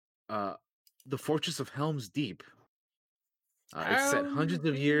Fortress of Helm's Deep. It's set hundreds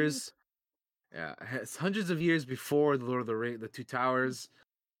of years. Yeah, it's hundreds of years before the Lord of the Rings, the Two Towers,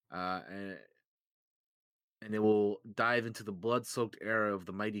 and it will dive into the blood-soaked era of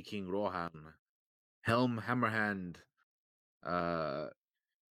the mighty King Rohan, Helm Hammerhand,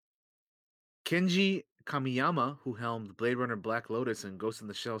 Kenji Kamiyama, who helmed Blade Runner, Black Lotus, and Ghost in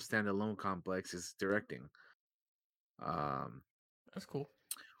the Shell standalone complex, is directing. That's cool.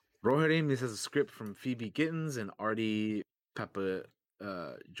 Rohirrim has a script from Phoebe Gittins and Artie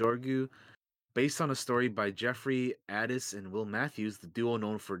Jorgu, based on a story by Jeffrey Addis and Will Matthews, the duo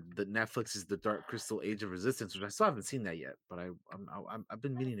known for the Netflix's The Dark Crystal: Age of Resistance, which I still haven't seen that yet, but I've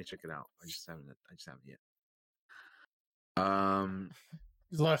been meaning to check it out. I just haven't yet.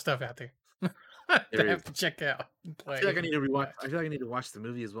 There's a lot of stuff out there. I have to check out. I feel like I need to rewatch. I feel like I need to watch the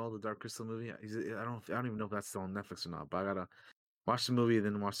movie as well, the Dark Crystal movie. I don't even know if that's still on Netflix or not, but I gotta watch the movie and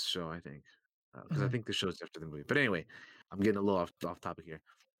then watch the show. I think because I think the show's after the movie. But anyway, I'm getting a little off topic here.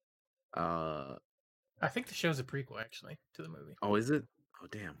 I think the show's a prequel actually to the movie. Oh, is it? Oh,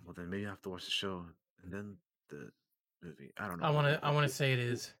 damn. Well, then maybe I have to watch the show and then the movie. I don't know. I want to say it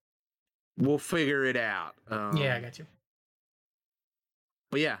is. We'll figure it out. Yeah, I got you.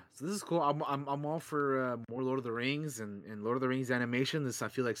 But yeah, so this is cool. I'm all for more Lord of the Rings and Lord of the Rings animation. This I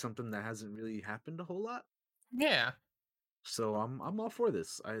feel like something that hasn't really happened a whole lot. Yeah. So I'm all for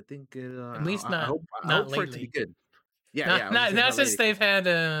this. I think At least I not hope for it to be lately. good. Yeah, yeah. I Not was gonna not say not not since lately they've had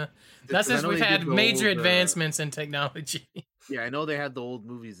not because I since know we've they did had the major old. advancements in technology. Yeah, I know they had the old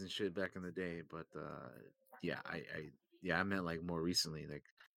movies and shit back in the day, but yeah, I meant like more recently. Like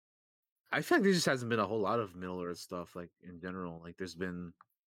I feel like there just hasn't been a whole lot of Middle Earth stuff like in general. Like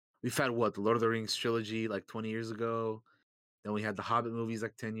we've had what the Lord of the Rings trilogy like 20 years ago. Then we had the Hobbit movies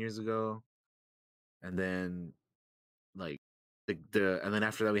like 10 years ago, and then like and then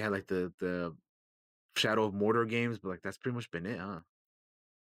after that we had like the Shadow of Mordor games, but like that's pretty much been it, huh?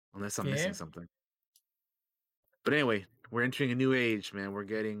 Unless I'm Yeah. missing something. But anyway, we're entering a new age, man. We're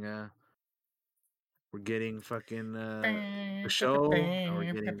getting fucking a show, and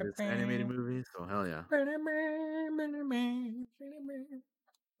we're getting this animated movie. So hell yeah.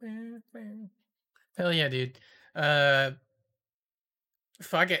 Hell yeah, dude. Uh,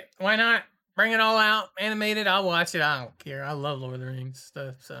 Fuck it. Why not? Bring it all out, animated. I'll watch it. I don't care. I love Lord of the Rings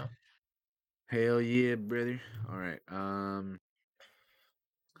stuff. So Hell yeah, brother. All right.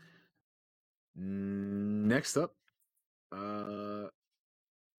 Next up,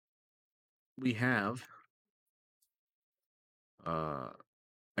 we have uh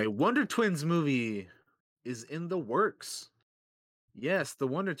a Wonder Twins movie is in the works. Yes, the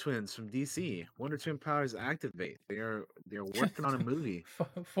Wonder Twins from DC. Wonder Twin powers activate. They're working on a movie.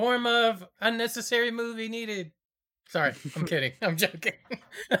 form of unnecessary movie needed. Sorry, I'm kidding. I'm joking.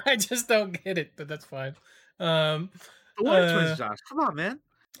 I just don't get it, but that's fine. Um, The Wonder Twins, Josh. Come on, man.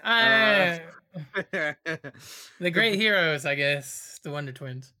 The great heroes, I guess. The Wonder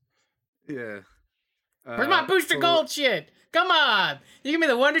Twins. Yeah. Where's my Booster So Gold shit? Come on! You give me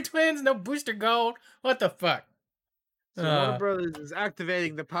the Wonder Twins, no Booster Gold? What the fuck? Warner Brothers is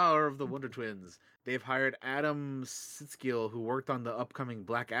activating the power of the Wonder Twins. They've hired Adam Sitskill, who worked on the upcoming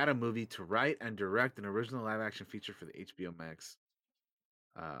Black Adam movie, to write and direct an original live-action feature for the HBO Max,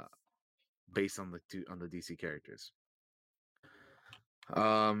 based on the DC characters.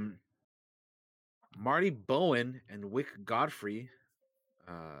 Marty Bowen and Wick Godfrey,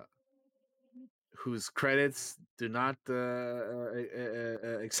 whose credits do not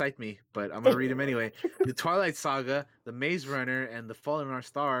excite me, but I'm gonna read them anyway. The Twilight Saga, The Maze Runner, and The Fault in Our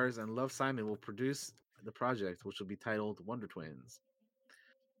Stars and Love, Simon will produce the project, which will be titled Wonder Twins.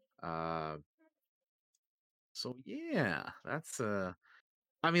 So yeah, that's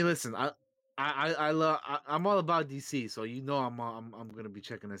I mean, listen, I'm all about DC, so you know I'm gonna be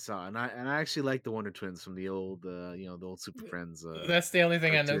checking this out, and I actually like the Wonder Twins from the old the old Super Friends. That's the only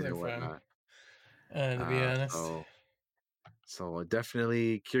thing I know cartoon them and from. whatnot. To be honest. So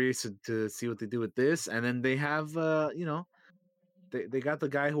definitely curious to see what they do with this, and then they have they got the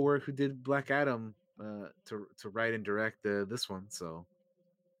guy who did Black Adam to write and direct this one, so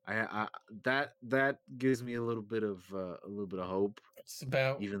I that gives me a little bit of hope. It's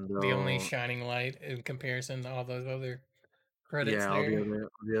about Even the only though shining light in comparison to all those other credits yeah, all there.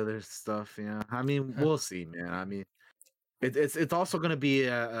 the other stuff, yeah. I mean, Huh. we'll see, man. I mean, it's also gonna be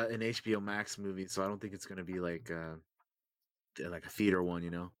an HBO Max movie, so I don't think it's gonna be like a theater one,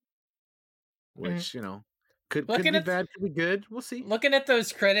 which could Looking be at bad, could be good. We'll see. looking at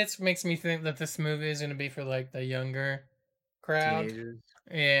those credits makes me think that this movie is going to be for like the younger crowd. Teenagers,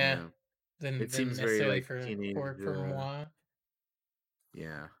 Yeah. yeah. Than It seems very necessarily like for teenage. for moi.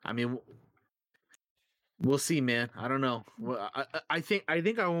 Yeah, I mean, we'll see, man. I don't know. Well, I think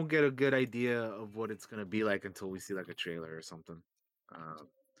I won't get a good idea of what it's gonna be like until we see like a trailer or something.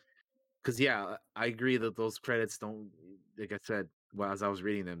 Because yeah, I agree that those credits don't, like I said, well, as I was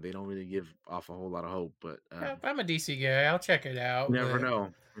reading them, they don't really give off a whole lot of hope. But I'm a DC guy. I'll check it out. you never But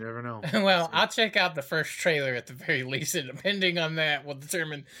know. You never know. well, I'll check out the first trailer at the very least, and depending on that, will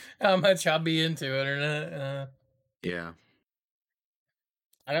determine how much I'll be into it or not. Yeah.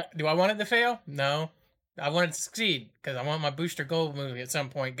 Do I want it to fail? No. I want it to succeed because I want my Booster Gold movie at some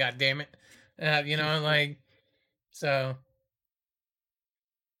point. God damn it! So.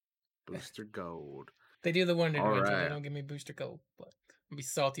 Booster Gold. They do the Wonder All Twins, and they right. don't give me Booster Gold. But I'll be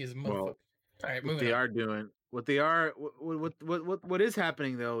salty as a motherfucker. Well, All right, what moving they on. are doing, what is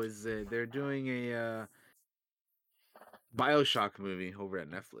happening though is they're doing a BioShock movie over at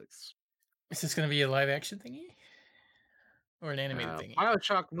Netflix. Is this going to be a live action thingy or an animated thingy?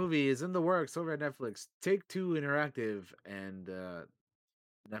 BioShock movie is in the works over at Netflix. Take Two Interactive and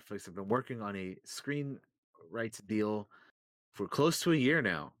Netflix have been working on a screen rights deal for close to a year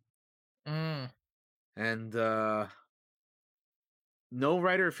now. And no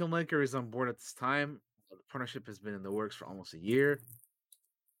writer or filmmaker is on board at this time. The partnership has been in the works for almost a year.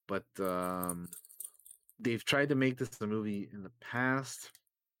 but they've tried to make this a movie in the past,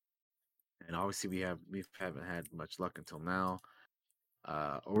 and obviously we haven't had much luck until now.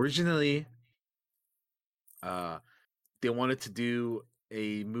 Originally, they wanted to do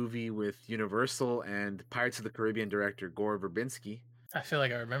a movie with Universal and Pirates of the Caribbean director Gore Verbinski, I feel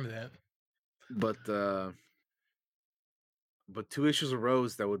like I remember that. but two issues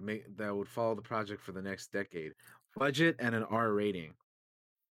arose that would follow the project for the next decade: budget and an R rating.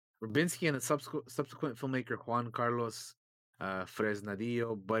 Rubinsky and the subsequent filmmaker Juan Carlos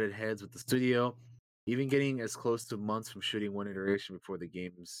Fresnadillo butted heads with the studio, even getting as close to months from shooting one iteration before the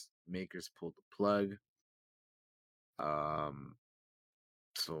game's makers pulled the plug.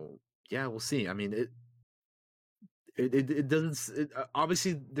 So yeah, we'll see. I mean, it doesn't.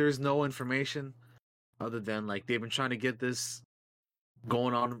 Obviously, there's no information other than like they've been trying to get this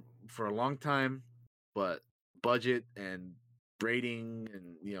going on for a long time, but budget and rating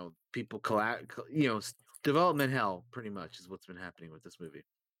and people development hell pretty much is what's been happening with this movie.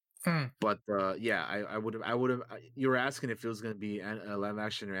 But yeah, I would have. You were asking if it was going to be a live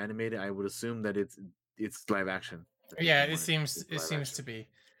action or animated. I would assume that it's live action. Yeah, it seems to be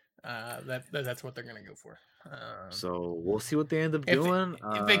that's what they're gonna go for. So we'll see what they end up if doing.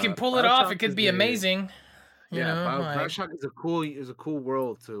 If they can pull it off, it could be amazing. Bioshock is a cool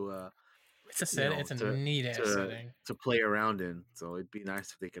world to. It's a set. It's a neat ass setting to play around in. So it'd be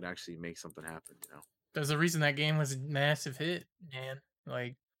nice if they could actually make something happen. There's a reason that game was a massive hit, man.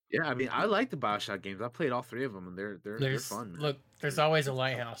 Like, yeah, I mean, I like the Bioshock games. I played all three of them, and they're fun. Man. Look, there's always a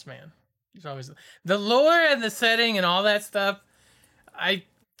lighthouse, man. There's always the lore and the setting and all that stuff. I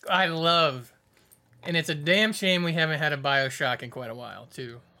love, and it's a damn shame we haven't had a Bioshock in quite a while,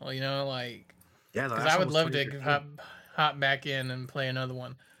 too. Well, like, because I would love to hop back in and play another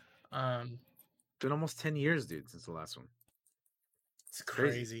one. It's been almost 10 years, dude, since the last one. It's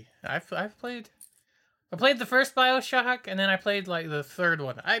crazy. I've played the first Bioshock, and then I played like the third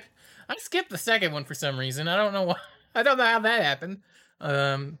one. I skipped the second one for some reason. I don't know why. I don't know how that happened.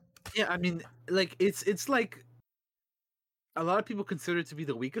 Yeah, I mean, like it's like a lot of people consider it to be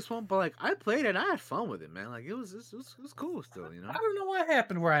the weakest one, but like I played it and I had fun with it, man. Like it was cool still, I don't know what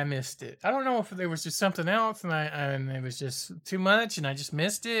happened where I missed it. I don't know if there was just something else and it was just too much and I just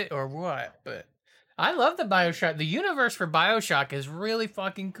missed it or what. But I love the Bioshock. The universe for Bioshock is really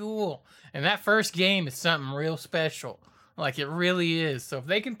fucking cool, and that first game is something real special. Like it really is. So if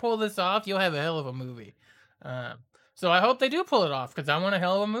they can pull this off, you'll have a hell of a movie. So I hope they do pull it off because I want a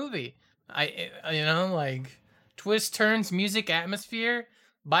hell of a movie. Like twists, turns, music, atmosphere.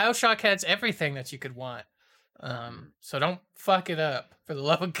 Bioshock has everything that you could want. So don't fuck it up for the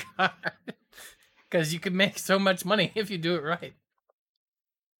love of God, because you could make so much money if you do it right.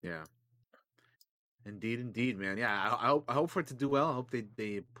 Yeah. Indeed, man. Yeah, I hope for it to do well. I hope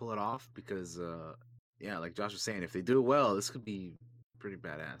they pull it off because, yeah, like Josh was saying, if they do it well, this could be pretty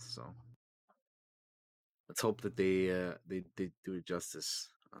badass. So let's hope that they do it justice.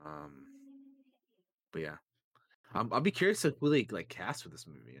 But yeah, I'll be curious to who they like cast for this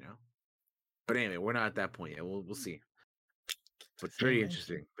movie. But anyway, we're not at that point yet. We'll see. But very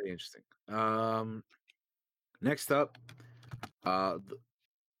interesting. Very interesting. Next up,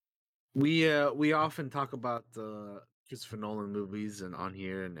 we often talk about Christopher Nolan movies and on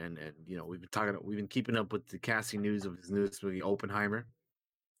here and we've been keeping up with the casting news of his newest movie Oppenheimer.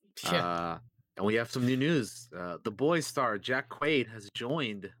 Yeah. And we have some new news. The Boys star Jack Quaid has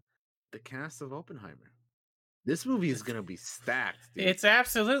joined the cast of Oppenheimer. This movie is gonna be stacked, dude. It's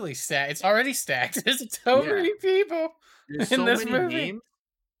absolutely stacked. It's already stacked. There's so many people There's in so this many movie. names.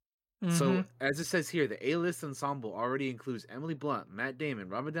 So, as it says here, the A-list ensemble already includes Emily Blunt, Matt Damon,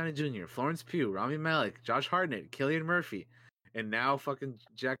 Robert Downey Jr., Florence Pugh, Rami Malek, Josh Hartnett, Cillian Murphy, and now fucking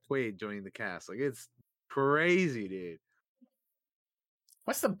Jack Quaid joining the cast. Like, it's crazy, dude.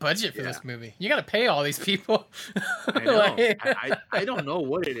 What's the budget for this movie? You gotta pay all these people. I know. I don't know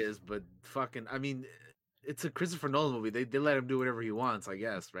what it is, but fucking, I mean, it's a Christopher Nolan movie. They let him do whatever he wants, I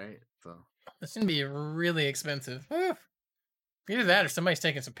guess, right? So it's gonna be really expensive. Either that or somebody's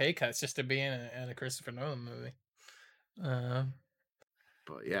taking some pay cuts just to be in a Christopher Nolan movie.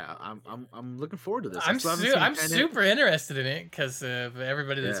 But yeah, I'm looking forward to this. I'm super interested in it because of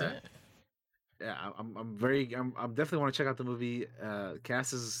everybody that's in it. Yeah, I'm definitely want to check out the movie.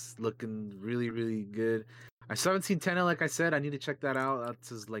 Cast is looking really, really good. I still haven't seen Tenet, like I said. I need to check that out. That's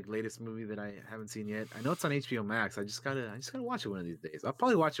his latest movie that I haven't seen yet. I know it's on HBO Max. I just gotta watch it one of these days. I'll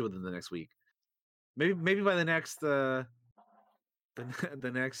probably watch it within the next week. Maybe by the next the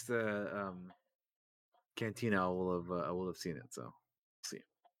next Cantina I will have seen it. So we'll see.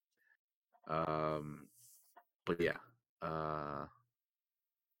 But yeah.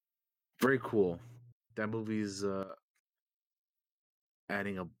 Very cool. That movie's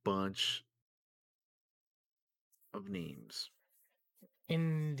adding a bunch of names.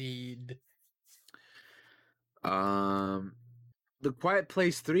 Indeed. The Quiet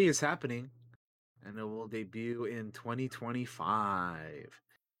Place 3 is happening, and it will debut in 2025.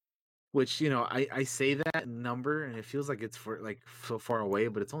 Which, I say that number, and it feels like it's for like so far away,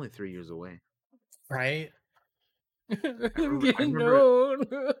 but it's only 3 years away. Right? I Getting remember. old.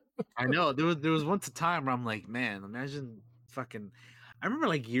 I know there was once a time where I'm like, man, imagine fucking. I remember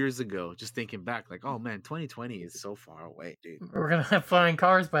like years ago, just thinking back, like, oh man, 2020 is so far away, dude. We're gonna have flying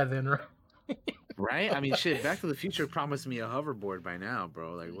cars by then, right? Right? I mean, shit. Back to the Future promised me a hoverboard by now,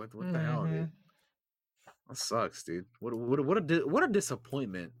 bro. Like, what the hell, dude? That sucks, dude. What a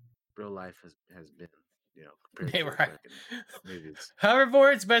disappointment real life has been, compared They to were fucking movies.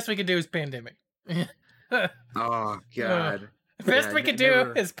 Hoverboards, best we could do is pandemic. Oh God. Best we could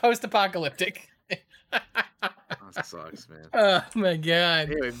do is post-apocalyptic. That sucks, man. Oh my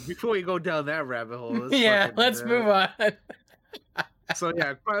God. Anyway, before we go down that rabbit hole, let's move on. So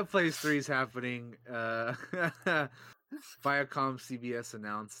yeah, Quiet Place 3 is happening. Viacom CBS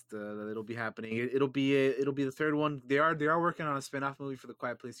announced that it'll be happening. It'll be the third one. They are working on a spin-off movie for the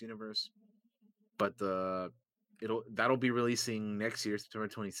Quiet Place universe, but that'll be releasing next year, September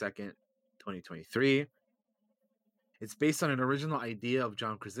 22nd, 2023. It's based on an original idea of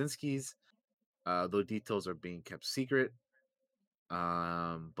John Krasinski's, though details are being kept secret.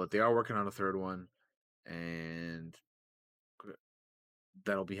 But they are working on a third one, and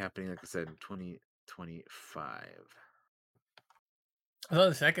that'll be happening, like I said, in 2025. I thought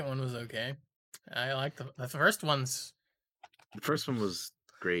the second one was okay. I like the first one's. The first one was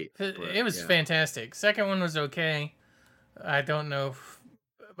great. It was fantastic. Second one was okay. I don't know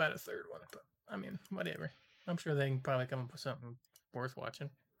about a third one, but I mean, whatever. I'm sure they can probably come up with something worth watching.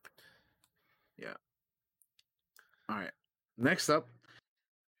 Yeah. All right. Next up.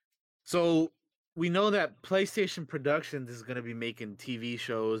 So we know that PlayStation Productions is going to be making TV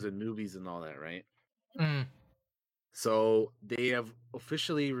shows and movies and all that, right? Mm. So they have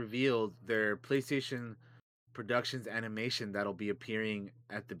officially revealed their PlayStation Productions animation that'll be appearing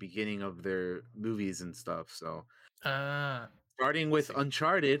at the beginning of their movies and stuff. So starting with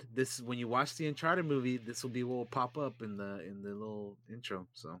Uncharted, this is when you watch the Uncharted movie, this will be what will pop up in the little intro.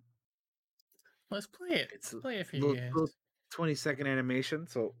 So let's play it. It's play it for you guys. Little 20-second animation.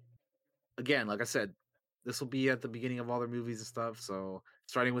 So again, like I said, this will be at the beginning of all their movies and stuff. So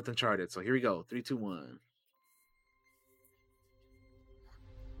starting with Uncharted. So here we go. 3, 2, 1.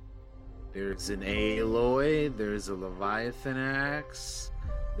 There's an Aloy. There's a Leviathan axe.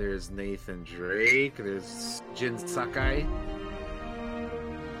 There's Nathan Drake. There's Jin Sakai.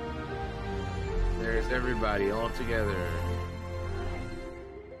 There's everybody all together.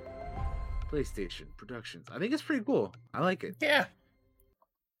 PlayStation Productions. I think it's pretty cool. I like it. Yeah.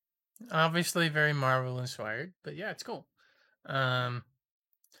 Obviously very Marvel inspired, but yeah, it's cool. I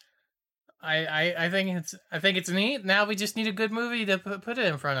think it's neat. Now we just need a good movie to put it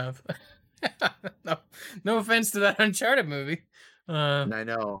in front of. No offense to that Uncharted movie. I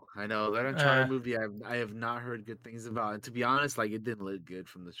know that Uncharted movie. I have not heard good things about, and to be honest, like it didn't look good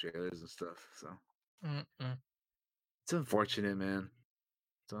from the trailers and stuff. So it's unfortunate, man.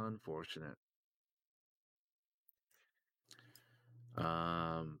 It's unfortunate.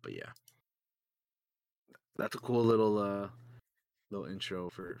 But yeah, that's a cool little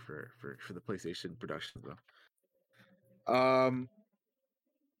intro for the PlayStation production though.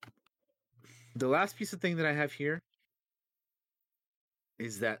 The last piece of thing that I have here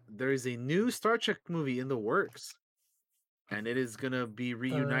is that there is a new Star Trek movie in the works, and it is gonna be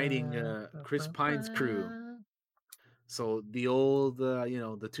reuniting Chris Pine's crew. So the old,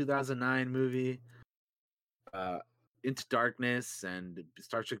 the 2009 movie, Into Darkness and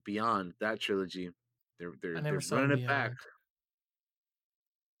Star Trek Beyond, that trilogy, they're running it back.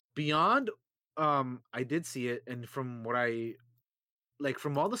 Beyond, I did see it, and from what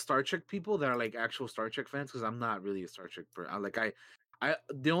from all the Star Trek people that are like actual Star Trek fans, because I'm not really a Star Trek person.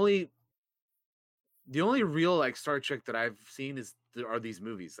 The only real like Star Trek that I've seen are these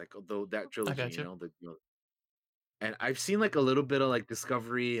movies, like that trilogy, and I've seen like a little bit of like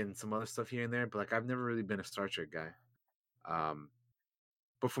Discovery and some other stuff here and there, but like I've never really been a Star Trek guy.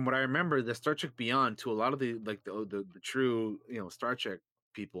 But from what I remember, the Star Trek Beyond, to a lot of the true Star Trek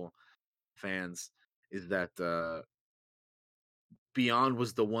people fans, is that Beyond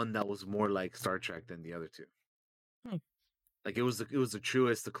was the one that was more like Star Trek than the other two. Like it was the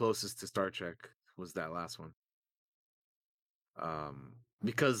truest, the closest to Star Trek was that last one.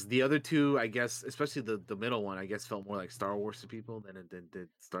 because the other two, I guess, especially the middle one, I guess felt more like Star Wars to people than it did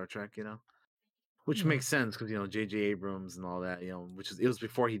Star Trek. Which Mm. makes sense because J.J. Abrams and all that. It was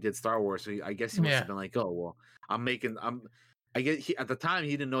before he did Star Wars, so I guess he must Yeah. have been like, oh well, I guess at the time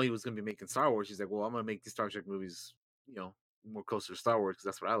he didn't know he was going to be making Star Wars. He's like, well, I'm going to make these Star Trek movies, more closer to Star Wars because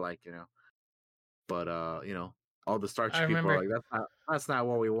that's what I like. But all the Star I Trek people are remember. like, that's not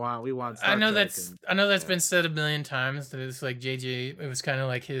what we want. We want I Star know Trek. that's been said a million times that it's like JJ. It was kind of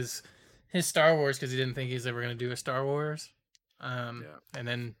like his Star Wars because he didn't think he was ever going to do a Star Wars. And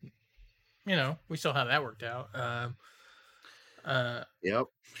then we saw how that worked out. Yep,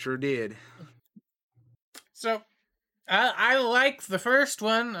 sure did. So I like the first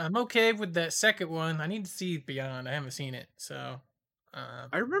one. I'm okay with that second one. I need to see Beyond. I haven't seen it, so.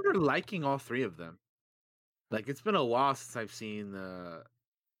 I remember liking all three of them. Like it's been a while since I've seen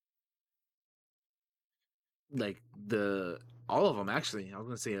all of them. Actually, I was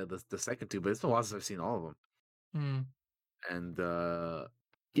gonna say the second two, but it's been a while since I've seen all of them. Hmm. And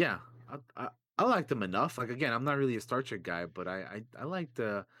yeah, I like them enough. Like again, I'm not really a Star Trek guy, but I like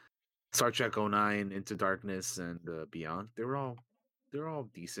the Star Trek 09, Into Darkness, and Beyond. They're all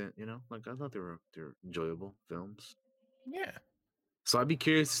decent. Like I thought they're enjoyable films. Yeah. So I'd be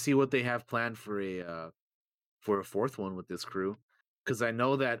curious to see what they have planned for a fourth one with this crew, because I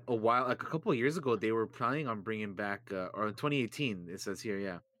know that a couple of years ago, they were planning on bringing back, or in 2018, it says here,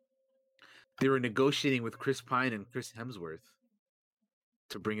 yeah, they were negotiating with Chris Pine and Chris Hemsworth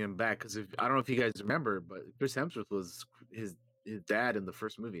to bring him back. Because I don't know if you guys remember, but Chris Hemsworth was his dad in the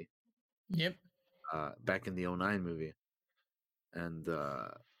first movie. Yep. Back in the 09 movie, and We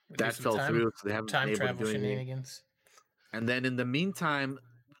do that some fell through, so they haven't been time able to travel do anything. shenanigans. And then in the meantime,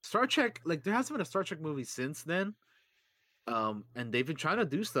 Star Trek, like there hasn't been a Star Trek movie since then. And they've been trying to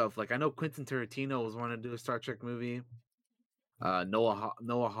do stuff. Like I know Quentin Tarantino was wanting to do a Star Trek movie. Noah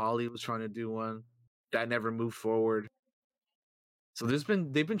Hawley was trying to do one. That never moved forward. So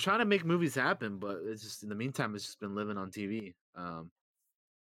they've been trying to make movies happen, but it's just in the meantime it's just been living on TV.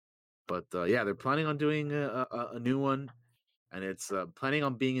 But yeah, they're planning on doing a new one, and it's planning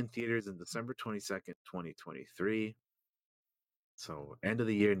on being in theaters in December 22nd, 2023. So end of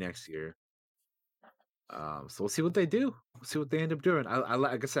the year next year. So we'll see what they do. We'll see what they end up doing.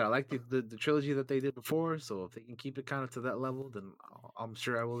 Like I said, I like the trilogy that they did before. So if they can keep it kind of to that level, then I'm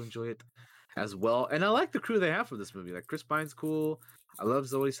sure I will enjoy it as well. And I like the crew they have for this movie. Like Chris Pine's cool. I love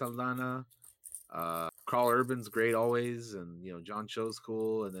Zoe Saldana. Carl Urban's great always, and John Cho's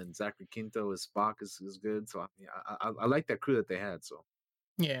cool, and then Zachary Quinto as Spock is good. So I like that crew that they had. So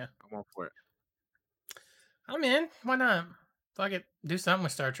yeah, I'm all for it. I'm in. Why not? Fuck it. Do something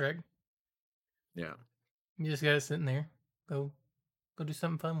with Star Trek. Yeah. You just gotta sit in there. Go do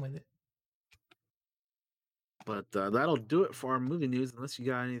something fun with it. But that'll do it for our movie news, unless you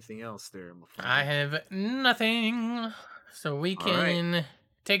got anything else there. I have nothing, so we can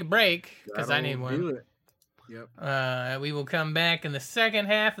take a break because I need one. Do it. Yep. We will come back in the second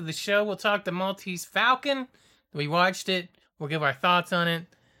half of the show. We'll talk to Maltese Falcon. We watched it. We'll give our thoughts on it.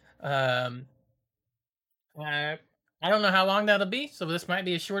 I don't know how long that'll be, so this might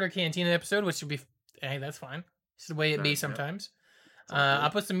be a shorter Cantina episode, which would be, hey, that's fine. It's the way it be sometimes.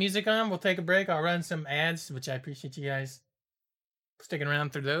 I'll put some music on. We'll take a break. I'll run some ads, which I appreciate you guys sticking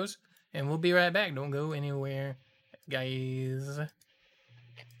around through those. And we'll be right back. Don't go anywhere, guys.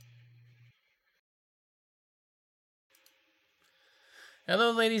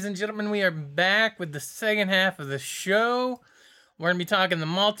 Hello, ladies and gentlemen. We are back with the second half of the show. We're going to be talking The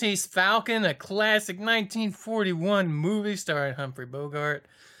Maltese Falcon, a classic 1941 movie starring Humphrey Bogart.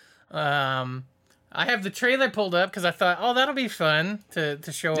 I have the trailer pulled up because I thought, oh, that'll be fun to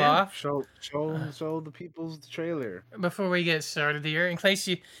show off. Show the people's trailer before we get started here. In case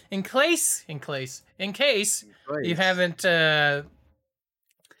you haven't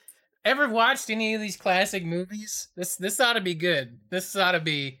ever watched any of these classic movies, this ought to be good. This ought to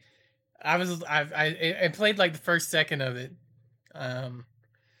be. I played like the first second of it, and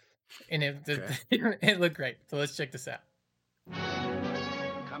it looked great. So let's check this out.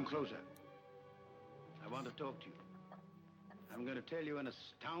 Come closer. I want to talk to you. I'm going to tell you an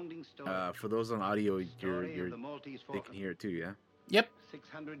astounding story. For those on audio, they can hear it too, yeah? Yep.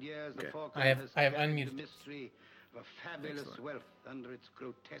 600 years, the Falcon I have carried unmuted. the mystery of a fabulous wealth under its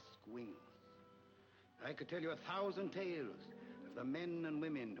grotesque wings. I could tell you 1,000 tales of the men and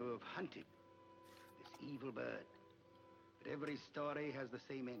women who have hunted this evil bird. But every story has the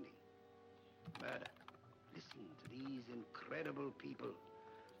same ending. Murder. Listen to these incredible people,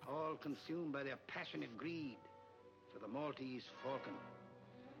 all consumed by their passionate greed for the Maltese Falcon.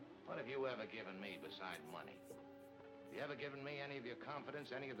 What have you ever given me beside money? You ever given me any of your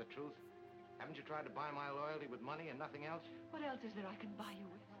confidence, any of the truth? Haven't you tried to buy my loyalty with money and nothing else? What else is there I can buy you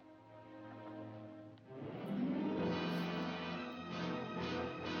with?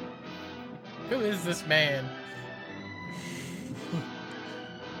 Who is this man?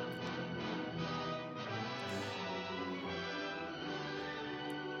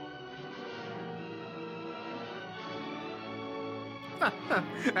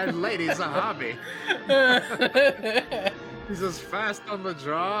 And ladies a hobby. He's as fast on the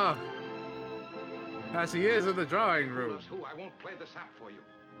draw as he is in the drawing room. Who? I won't play the sap for you.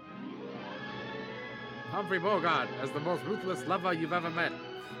 Humphrey Bogart as the most ruthless lover you've ever met.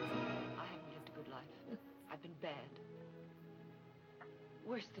 I haven't lived a good life. I've been bad.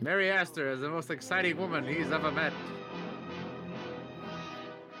 Worse than Mary Astor as the most exciting woman he's ever met.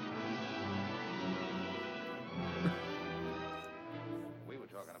 We were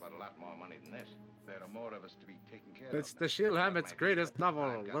talking about a lot more money than this. There are more of us to be taken care of. It's the Dashiell Hammett's greatest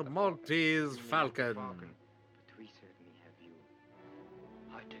novel, The Maltese Falcon. But we certainly have you.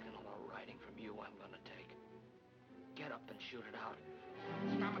 I've taken a lot of writing from you. I'm gonna take. Get up and shoot it out.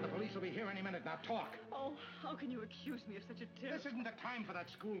 Stop it, the police will be here any minute. Now talk. Oh, how can you accuse me of such a terrible... This isn't the time for that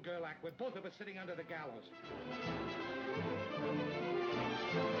schoolgirl act with both of us sitting under the gallows.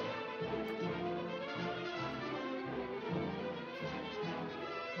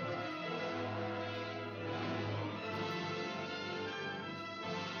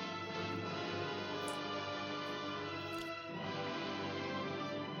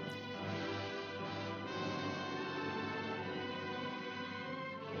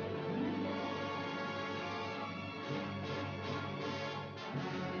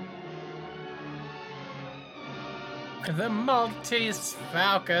 The Maltese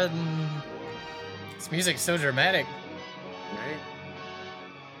Falcon. This music's so dramatic. Right?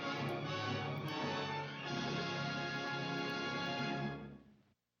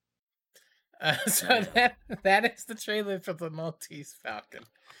 So that is the trailer for the Maltese Falcon.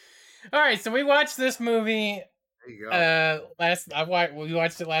 All right, so we watched this movie. There you go. We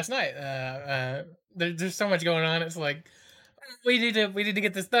watched it last night. There's so much going on. It's like we need to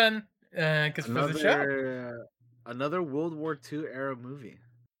get this done because for the show. Another World War II era movie.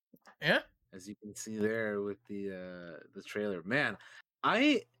 Yeah, as you can see there with the trailer. Man,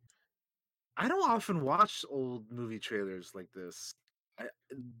 I don't often watch old movie trailers like this.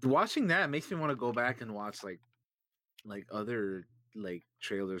 Watching that makes me want to go back and watch like other like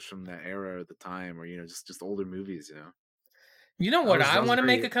trailers from that era at the time, or just older movies. You know what? I want to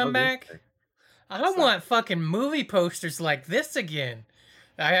make a comeback. I want fucking movie posters like this again.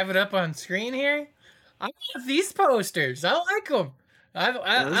 I have it up on screen here. I love these posters. I like them.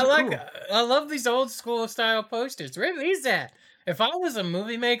 I love these old school style posters. Where are these at? If I was a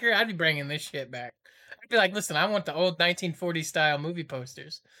movie maker, I'd be bringing this shit back. I'd be like, listen, I want the old 1940s style movie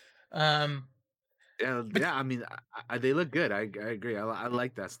posters. Yeah. I mean, they look good. I agree. I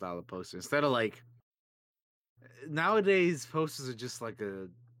like that style of poster instead of like nowadays posters are just like a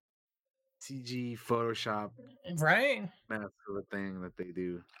CG Photoshop right sort of thing that they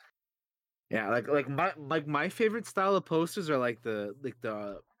do. Yeah, like my favorite style of posters are like the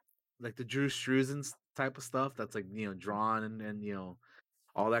Drew Struzan type of stuff that's like drawn and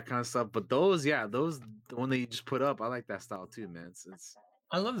all that kind of stuff. But those the one that you just put up, I like that style too, man. It's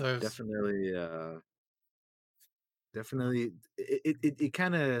I love those. Definitely it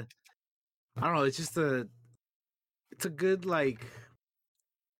kind of, I don't know, it's a good like,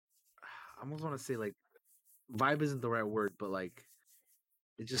 I almost want to say like vibe isn't the right word, but like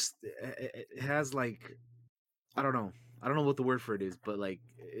it has like, I don't know what the word for it is, but like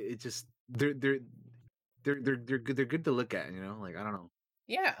it just they're good to look at, like I don't know.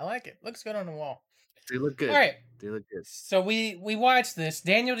 Yeah, I like it. Looks good on the wall. They look good. All right, they look good. So we watched this.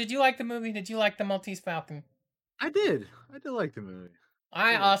 Daniel, did you like the movie? Did you like the Maltese Falcon? I did like the movie.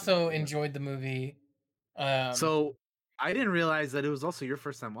 I also enjoyed the movie. So I didn't realize that it was also your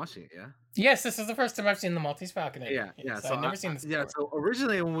first time watching it. Yeah. Yes, this is the first time I've seen the Maltese Falcon. Yeah. So I've never seen this before. Yeah. So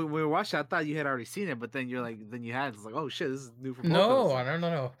originally when we were watching, I thought you had already seen it, but then you had. It's like, oh shit, this is new for both No, of us. I don't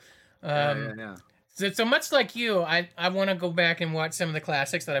know. Yeah. So much like you, I want to go back and watch some of the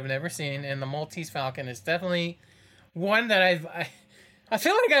classics that I've never seen, and the Maltese Falcon is definitely one that I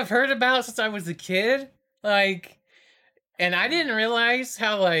feel like I've heard about since I was a kid, like, and I didn't realize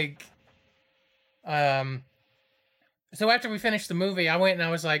how like, so after we finished the movie, I went and I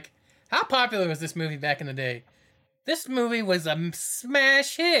was like, how popular was this movie back in the day? This movie was a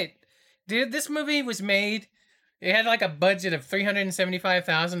smash hit, dude. This movie was made. It had like a budget of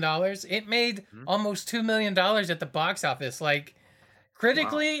 $375,000. It made almost $2 million at the box office. Like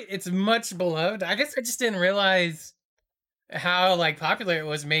critically, it's much beloved. I guess I just didn't realize how like popular it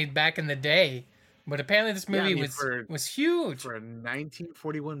was made back in the day. But apparently this Yeah, I movie mean, was huge. for a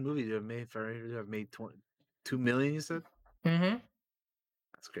 1941 movie to have made 2 million. You said Mm-hmm.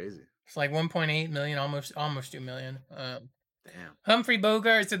 that's crazy. It's like 1.8 million, almost 2 million. Damn. Humphrey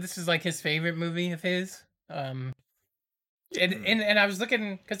Bogart said this is like his favorite movie of his. And I was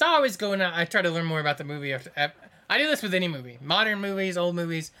looking because I always go and I try to learn more about the movie. I do this with any movie, modern movies, old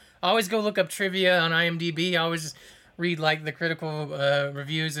movies. I always go look up trivia on IMDb. I always read like the critical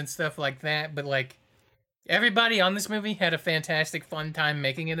reviews and stuff like that. But like everybody on this movie had a fantastic fun time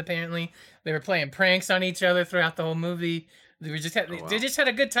making it. Apparently, they were playing pranks on each other throughout the whole movie. They just had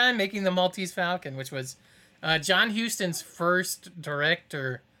a good time making the Maltese Falcon, which was John Huston's first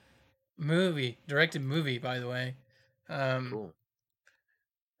directed movie, by the way. Cool.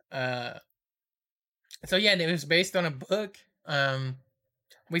 So yeah, it was based on a book.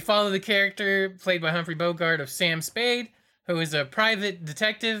 We follow the character played by Humphrey Bogart of Sam Spade, who is a private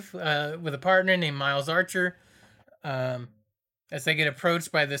detective with a partner named Miles Archer. As they get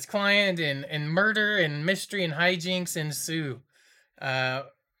approached by this client, and murder and mystery and hijinks ensue.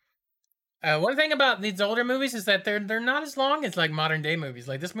 One thing about these older movies is that they're not as long as like modern day movies.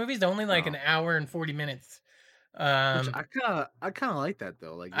 Like this movie's only like an hour and 40 minutes. Which I kind of like that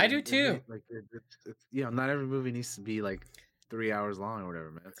though. Like I do too. It's not every movie needs to be like 3 hours long or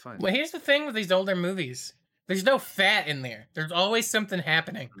whatever, man. It's fine. Well, here's the thing with these older movies. There's no fat in there. There's always something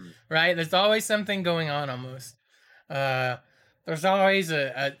happening, right? There's always something going on almost. There's always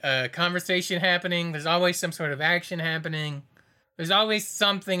a conversation happening. There's always some sort of action happening. There's always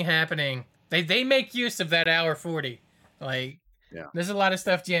something happening. They make use of that hour 40. Like, there's a lot of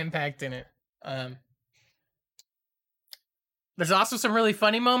stuff jam-packed in it. There's also some really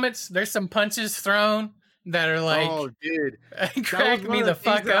funny moments. There's some punches thrown that are like, oh, dude, crack me the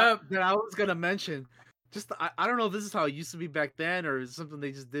fuck up. That I was gonna mention. Just I don't know if this is how it used to be back then or something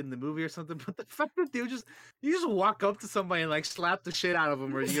they just did in the movie or something. But the fact that you just walk up to somebody and like slap the shit out of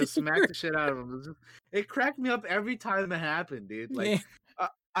them or you smack the shit out of them, it cracked me up every time it happened, dude. Like,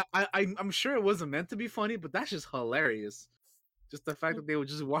 I'm sure it wasn't meant to be funny, but that's just hilarious. Just the fact that they would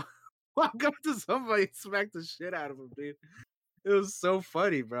just walk up to somebody and smack the shit out of them, dude. It was so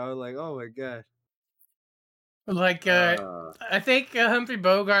funny, bro. Like, oh my god. Like, I think Humphrey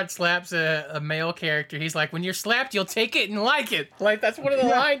Bogart slaps a male character. He's like, when you're slapped, you'll take it and like it. Like, that's one of the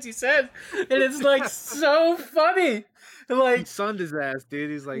lines he says. And it's, like, so funny. Like, he sunned his ass,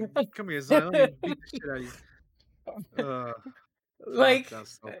 dude. He's like, come here, son. Let me beat the shit out of you. Like,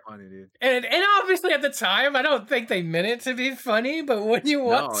 that's so funny, dude. And obviously at the time, I don't think they meant it to be funny. But when you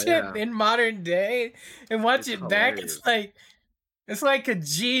watch it in modern day and watch it back, it's like a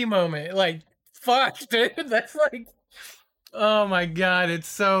G moment. Like, fuck, dude. That's like, oh my god, it's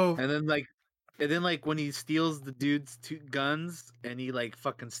so. And then like when he steals the dude's 2 guns and he like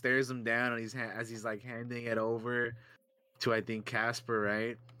fucking stares him down and as he's like handing it over to I think Casper,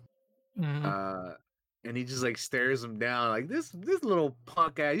 right? Mm-hmm. And he just like stares him down like this little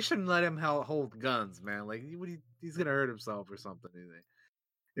punk ass. You shouldn't let him hold guns, man. Like he's gonna hurt himself or something.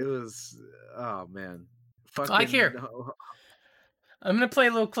 It was oh man. Fucking, like here. I'm gonna play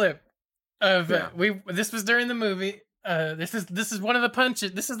a little clip of this was during the movie. This is one of the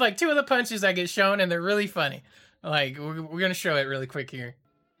punches. This is like 2 of the punches that get shown, and they're really funny. Like we're gonna show it really quick here,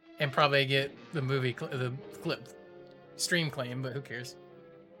 and probably get the the clip stream claim, but who cares?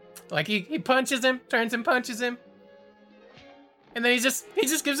 Like he punches him, turns and punches him, and then he just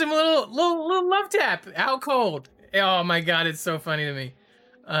gives him a little love tap out cold. Oh my god, it's so funny to me.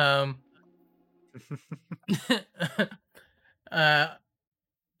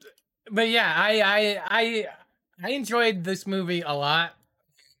 But yeah, I enjoyed this movie a lot,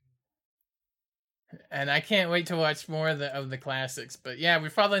 and I can't wait to watch more of the classics. But yeah, we're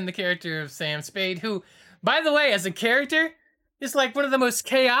following the character of Sam Spade, who, by the way, as a character, is like one of the most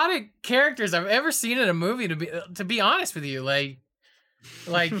chaotic characters I've ever seen in a movie. To be honest with you, like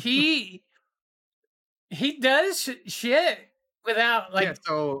he does shit without like. Yeah,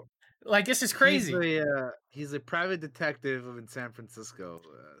 so like this is crazy. He's a private detective in San Francisco.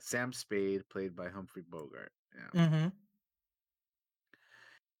 Sam Spade, played by Humphrey Bogart. Yeah. Mm-hmm.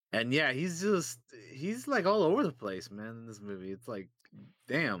 And yeah, he's like all over the place, man. In this movie, it's like,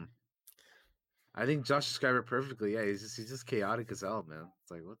 damn. I think Josh described it perfectly. Yeah, he's just chaotic as hell, man.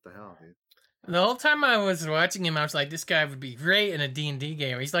 It's like, what the hell, dude? The whole time I was watching him, I was like, this guy would be great in a D&D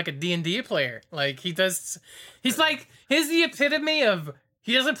game. He's like a D&D player. Like he's the epitome of,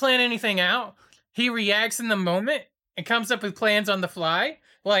 he doesn't plan anything out. He reacts in the moment and comes up with plans on the fly.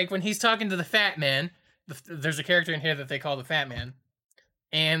 Like when he's talking to the fat man, there's a character in here that they call the fat man.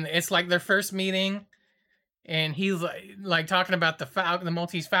 And it's like their first meeting. and he's like talking about the Falcon, the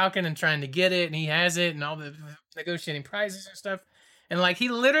Maltese Falcon, and trying to get it, and he has it, and all the negotiating prizes and stuff, and like he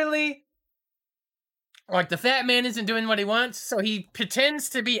literally, like the fat man isn't doing what he wants, so he pretends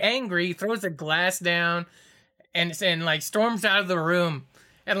to be angry, throws a glass down, and like storms out of the room,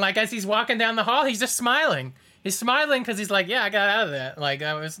 and like as he's walking down the hall, he's just smiling. He's smiling because he's like, yeah, I got out of that. Like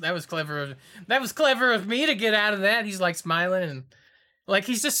that was clever. That was clever of me to get out of that. He's like smiling and. Like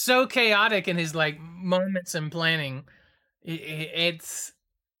he's just so chaotic in his like moments and planning. It's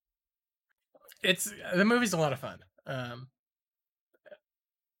the movie's a lot of fun.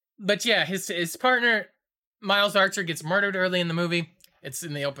 But yeah, his partner Miles Archer gets murdered early in the movie. It's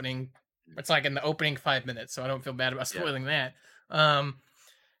in the opening. It's like in the opening 5 minutes, so I don't feel bad about spoiling that. And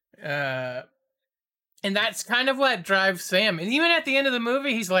that's kind of what drives Sam. And even at the end of the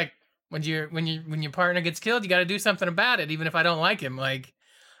movie, he's like, when your partner gets killed, you got to do something about it, even if I don't like him. Like,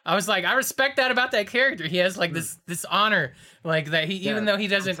 I was like, I respect that about that character. He has like this honor, like that. Even though he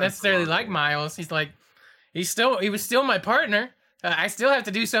doesn't necessarily like Miles, he's like, he was still my partner. I still have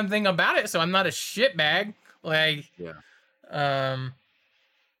to do something about it, so I'm not a shitbag. Like, so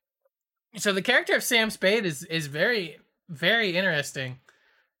the character of Sam Spade is very, very interesting.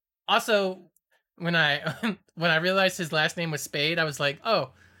 Also, when I realized his last name was Spade, I was like, oh.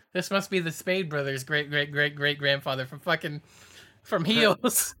 This must be the Spade brothers' great grandfather from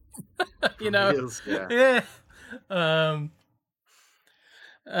Heels. You know, Heels, yeah.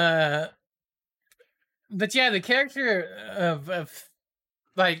 But yeah, the character of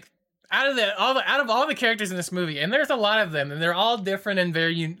like out of all the characters in this movie, and there's a lot of them, and they're all different and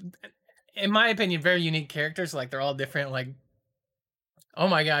very, in my opinion, very unique characters. Like they're all different. Like, oh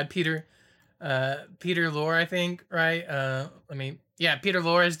my God, Peter Lorre, I think, right? Peter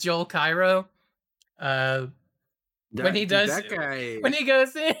Lorre is Joel Cairo. When he goes in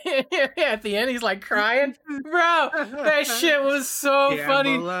at the end, he's like crying, bro. That shit was so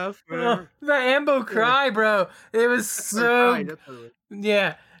funny. The Ambo cry, bro. It was so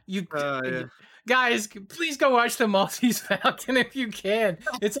yeah. Guys, please go watch the Maltese Falcon if you can.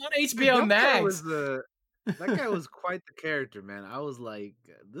 It's on HBO Max. That guy was quite the character, man. I was like,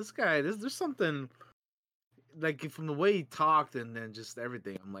 this guy. There's something. Like from the way he talked and then just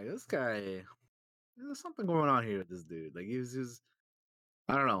everything, I'm like, this guy, there's something going on here with this dude. Like he was just,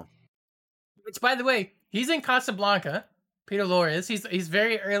 I don't know. Which, by the way, he's in Casablanca. Peter Lorre is. He's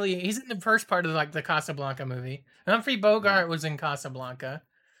very early. He's in the first part of like the Casablanca movie. Humphrey Bogart was in Casablanca.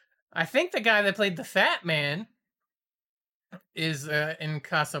 I think the guy that played the Fat Man is in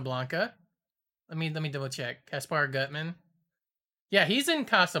Casablanca. Let me double check. Caspar Gutman. Yeah, he's in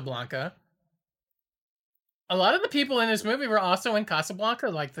Casablanca. A lot of the people in this movie were also in Casablanca,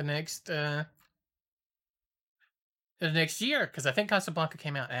 like the next year, because I think Casablanca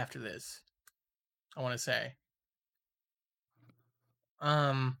came out after this. I want to say.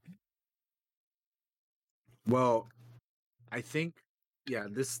 Well, I think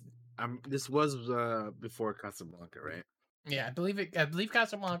this was before Casablanca, right? Yeah, I believe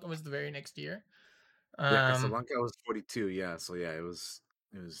Casablanca was the very next year. Casablanca was 42. Yeah, so yeah, it was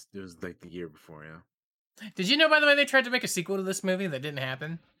like the year before. Yeah. Did you know, by the way, they tried to make a sequel to this movie that didn't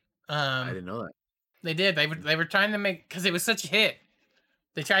happen? I didn't know that. They did. They were trying to make, because it was such a hit.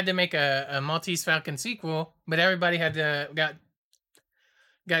 They tried to make a Maltese Falcon sequel, but everybody got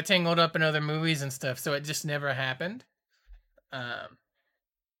tangled up in other movies and stuff, so it just never happened. And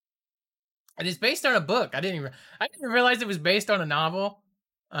it's based on a book. I didn't realize it was based on a novel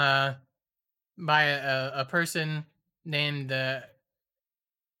by a person named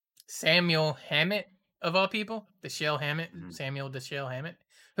Samuel Hammett, of all people. Samuel Dashiell Hammett,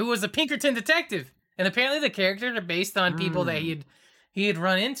 who was a Pinkerton detective. And apparently the characters are based on people that he had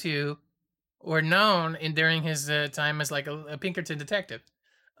run into or known during his time as like a Pinkerton detective.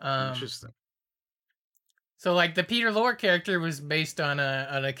 Interesting. So like the Peter Lorre character was based on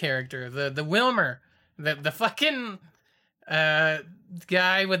a character. The Wilmer, the fucking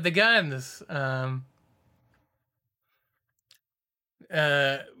guy with the guns,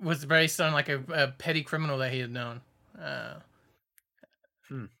 was based on like a petty criminal that he had known.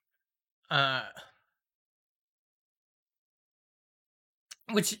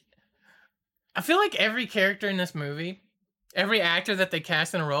 Which I feel like every character in this movie, every actor that they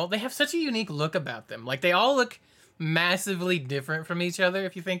cast in a role, they have such a unique look about them. Like they all look massively different from each other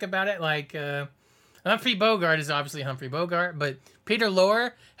if you think about it. Like Humphrey Bogart is obviously Humphrey Bogart, but Peter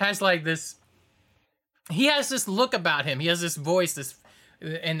Lorre has like this. He has this look about him. He has this voice, this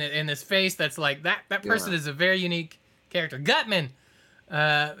and this face that's like that. That person is a very unique character. Gutman,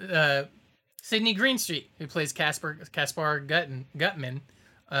 Sidney Greenstreet, who plays Caspar Gutman,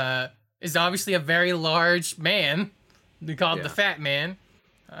 is obviously a very large man. They call it the Yeah. Fat Man.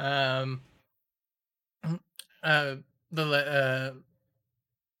 The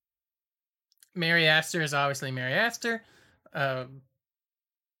Mary Astor is obviously Mary Astor. And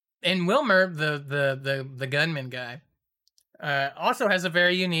Wilmer, the gunman guy, also has a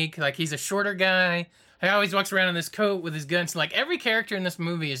very unique, like, he's a shorter guy. He always walks around in this coat with his guns. Like, every character in this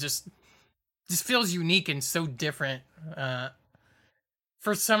movie is just feels unique and so different.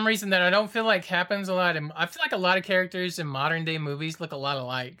 For some reason that I don't feel like happens a lot. I feel like a lot of characters in modern day movies look a lot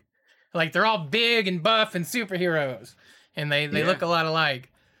alike. Like, they're all big and buff and superheroes, and they Yeah. look a lot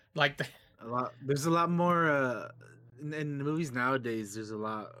alike. Like there's a lot more in the movies nowadays. There's a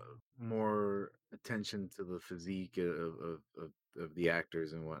lot more attention to the physique of the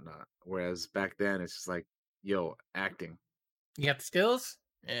actors and whatnot. Whereas back then, it's just like, yo, acting. You got the skills,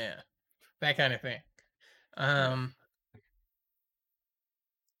 yeah, that kind of thing.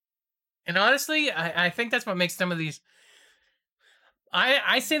 And honestly, I think that's what makes some of these.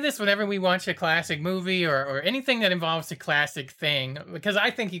 I say this whenever we watch a classic movie or anything that involves a classic thing, because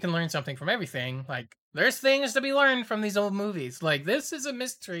I think you can learn something from everything. Like, there's things to be learned from these old movies. Like, this is a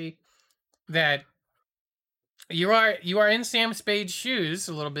mystery that you are in Sam Spade's shoes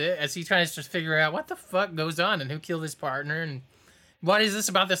a little bit as he tries to figure out what the fuck goes on and who killed his partner and what is this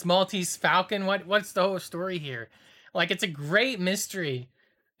about this Maltese Falcon? What's the whole story here? Like, it's a great mystery.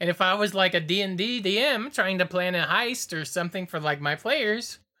 And if I was like a D&D DM trying to plan a heist or something for like my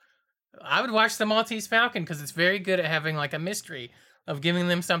players, I would watch the Maltese Falcon because it's very good at having like a mystery of giving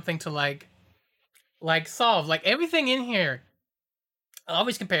them something to like solve. Like, everything in here, I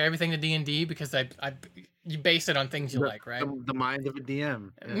always compare everything to D&D because you base it on things you like, right? The mind of a DM.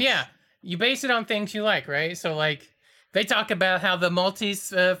 Yes. Yeah, you base it on things you like, right? So, like, they talk about how the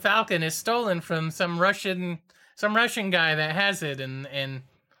Maltese Falcon is stolen from some Russian guy that has it, and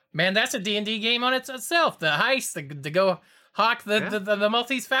man, that's a D&D game on itself. The heist, to go hawk the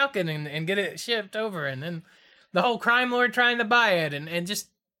Maltese Falcon and get it shipped over, and then the whole crime lord trying to buy it, and just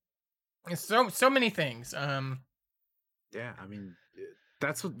so many things. Yeah, I mean,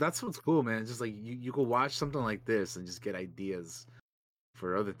 that's what's cool, man. It's just like you could watch something like this and just get ideas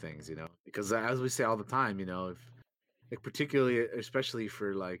for other things, you know. Because as we say all the time, you know, if like particularly, especially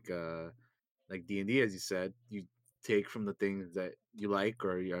for like D&D, as you said, you take from the things that you like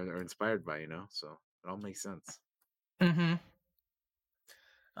or you are inspired by, you know. So it all makes sense. Mm-hmm.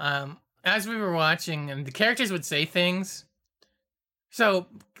 As we were watching, and the characters would say things. So,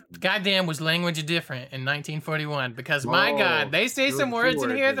 goddamn, was language different in 1941? Because my God, they say some words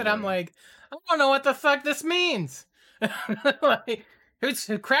in here that I'm like, I don't know what the fuck this means. Like,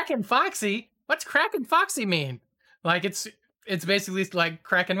 who's Kraken Foxy? What's Kraken Foxy mean? Like, it's basically like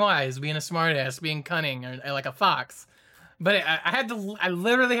cracking wise, being a smartass, being cunning, or like a fox. But I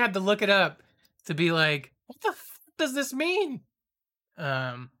literally had to look it up to be like, what the fuck does this mean?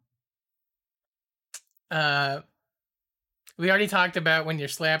 We already talked about when you're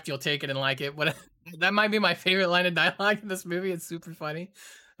slapped, you'll take it and like it. What that might be my favorite line of dialogue in this movie. It's super funny.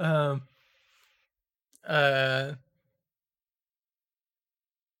 Like,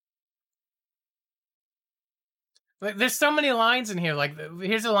 there's so many lines in here. Like,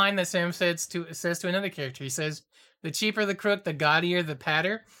 here's a line that Sam says to another character. He says, "The cheaper the crook, the gaudier the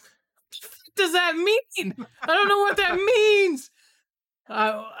patter." What does that mean? I don't know what that means.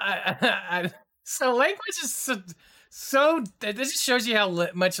 So language is so that just shows you how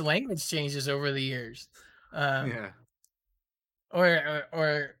much language changes over the years. Yeah.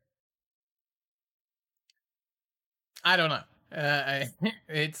 Or I don't know.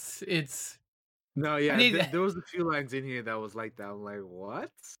 It's No, yeah, there was a few lines in here that was like that. I'm like,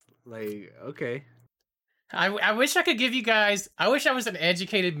 what? Like, okay. I wish I could give you guys. I wish I was an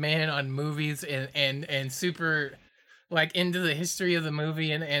educated man on movies and super like into the history of the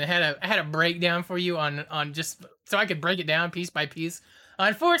movie and had a breakdown for you on just so I could break it down piece by piece.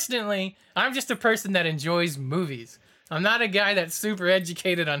 Unfortunately, I'm just a person that enjoys movies. I'm not a guy that's super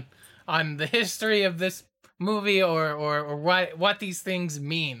educated on the history of this movie or what these things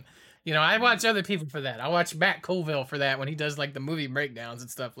mean. You know, I watch other people for that. I watch Matt Colville for that when he does like the movie breakdowns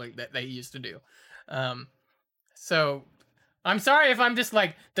and stuff like that he used to do. So I'm sorry if I'm just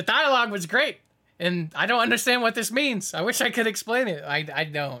like, the dialogue was great and I don't understand what this means. I wish I could explain it. I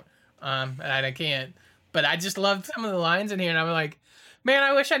don't. And I can't. But I just loved some of the lines in here and I'm like, man,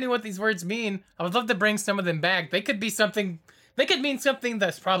 I wish I knew what these words mean. I would love to bring some of them back. They could mean something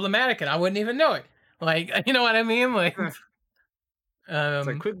that's problematic and I wouldn't even know it. Like, you know what I mean? Like, it's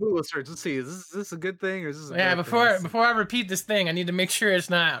like quick Google search. Let's see, is this a good thing or is this a yeah? bad thing? Before I repeat this thing, I need to make sure it's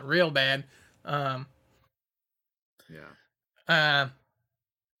not real bad. Yeah.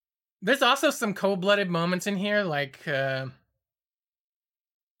 There's also some cold-blooded moments in here, like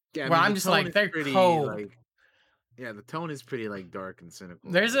Yeah, I where mean, I'm the just tone like, is they're pretty cold. like, yeah, the tone is pretty like dark and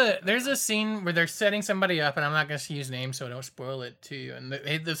cynical. There's a scene where they're setting somebody up, and I'm not gonna use names so I don't spoil it to you. And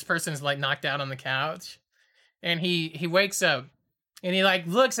this person's like knocked out on the couch, and he wakes up, and he like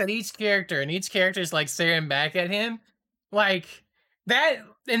looks at each character, and each character's like staring back at him, like that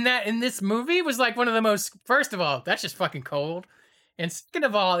in this movie was like one of the most. First of all, that's just fucking cold, and second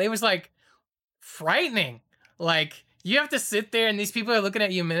of all, it was like frightening. Like you have to sit there, and these people are looking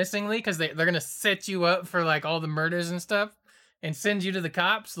at you menacingly because they're gonna set you up for like all the murders and stuff, and send you to the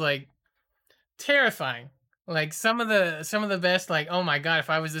cops. Like terrifying. Like some of the best. Like oh my god, if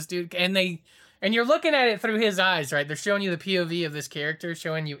I was this dude, and you're looking at it through his eyes, right? They're showing you the POV of this character,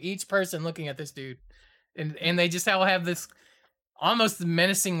 showing you each person looking at this dude, and they just all have this almost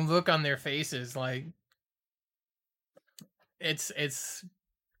menacing look on their faces. Like it's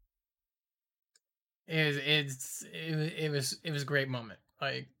it was a great moment.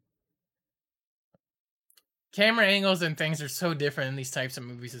 Like camera angles and things are so different in these types of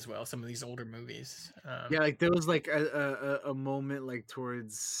movies as well. Some of these older movies. Yeah, like there was like a moment like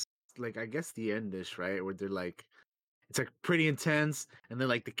towards like I guess the endish, right, where they're like it's like pretty intense, and then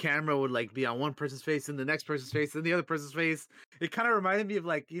like the camera would like be on one person's face and the next person's face and the other person's face. It kind of reminded me of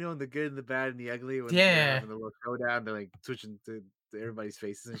like the good and the bad and the ugly when they're having the little showdown. They're like switching to everybody's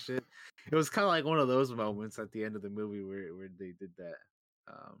faces and shit. It was kind of like one of those moments at the end of the movie where they did that.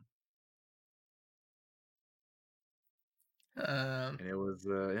 And it was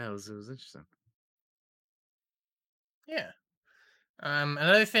yeah, it was interesting. Yeah.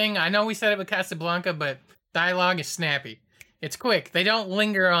 Another thing, I know we said it with Casablanca, but dialogue is snappy. It's quick. They don't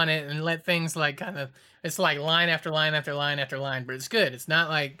linger on it and let things like kind of. It's like line after line after line after line, but it's good. It's not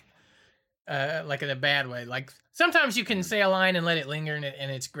like in a bad way. Like sometimes you can say a line and let it linger and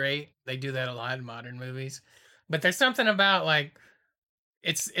it's great. They do that a lot in modern movies, but there's something about like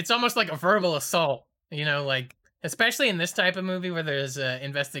it's almost like a verbal assault. You know, like especially in this type of movie where there's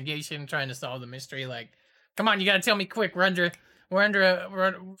investigation trying to solve the mystery. Like, come on, you got to tell me quick. The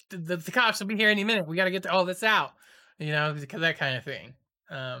cops will be here any minute. We got to get all this out. You know, because that kind of thing.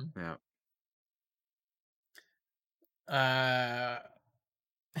 Yeah.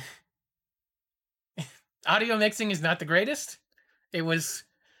 Audio mixing is not the greatest.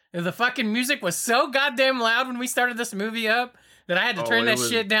 The fucking music was so goddamn loud when we started this movie up that I had to turn that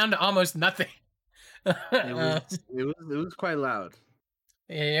shit down to almost nothing. it was quite loud.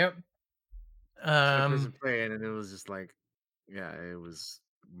 Yep. Person playing, and it was just like, yeah, it was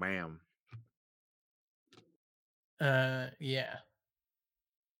bam. Yeah.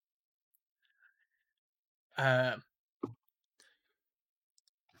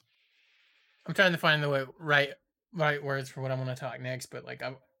 I'm trying to find the right words for what I want to talk next, but like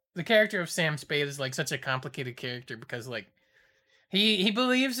the character of Sam Spade is like such a complicated character because like he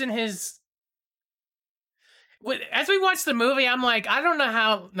believes in his. As we watch the movie, I'm like, I don't know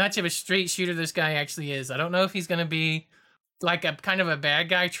how much of a straight shooter this guy actually is. I don't know if he's gonna be like a kind of a bad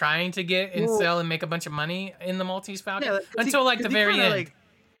guy trying to get and sell and make a bunch of money in the Maltese Falcon until like the very end. Like,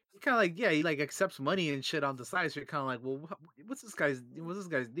 kind of like he like accepts money and shit on the side, so you're kind of like, well, what's this guy's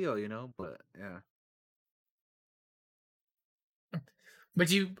deal, you know? But yeah.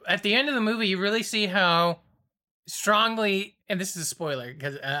 But at the end of the movie, you really see how strongly, and this is a spoiler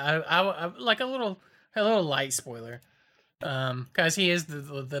because I like a little light spoiler, because he is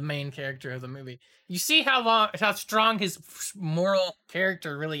the main character of the movie. You see how strong his moral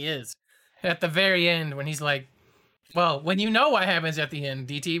character really is at the very end when he's like, well, when you know what happens at the end,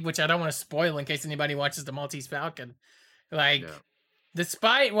 DT, which I don't want to spoil in case anybody watches the Maltese Falcon, like,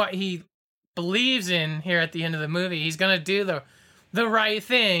 despite what he believes in here at the end of the movie, he's gonna do the right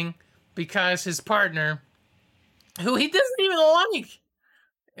thing because his partner, who he doesn't even like,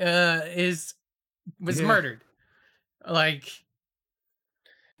 was murdered. Like,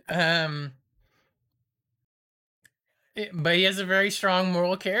 but he has a very strong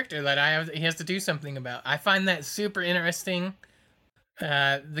moral character that he has to do something about. I find that super interesting.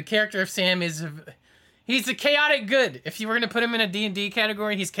 The character of Sam he's a chaotic good. If you were going to put him in a D&D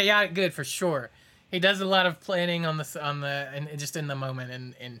category, he's chaotic good for sure. He does a lot of planning and just in the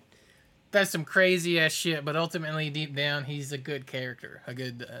moment and does some crazy ass shit, but ultimately deep down he's a good character, a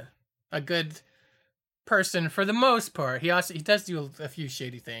good person for the most part. He does do a few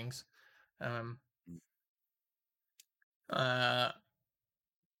shady things. But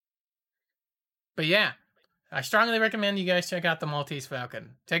yeah, I strongly recommend you guys check out the Maltese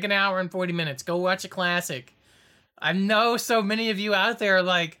Falcon. Take an hour and 40 minutes. Go watch a classic. I know so many of you out there are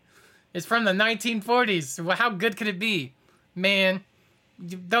like, it's from the 1940s. How good could it be? Man,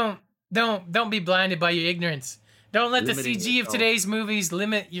 you don't don't be blinded by your ignorance. Don't let Limiting the CG of yourself. today's movies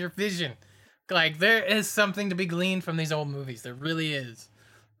limit your vision. Like there is something to be gleaned from these old movies. There really is.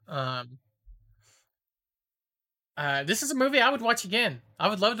 Um, this is a movie I would watch again. I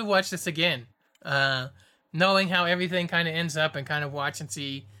would love to watch this again. Uh, Knowing how everything kind of ends up and kind of watch and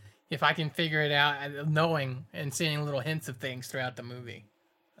see if I can figure it out, knowing and seeing little hints of things throughout the movie.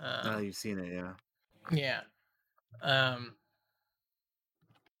 You've seen it, yeah. Yeah. Um,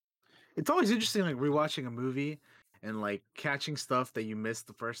 It's always interesting, like rewatching a movie and like catching stuff that you missed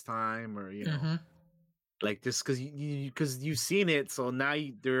the first time, or mhm. like just because because you've seen it, so now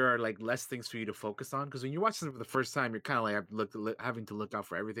there are like less things for you to focus on. Because when you're watching it for the first time, you're kind of like having to look out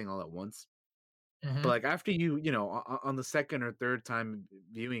for everything all at once. But Mhm. like after on the second or third time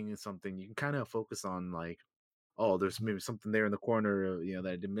viewing something, you can kind of focus on like, oh, there's maybe something there in the corner,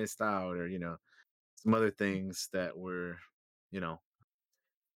 that I missed out, or some other things that were, you know,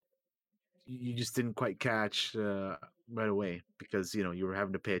 you just didn't quite catch right away because you were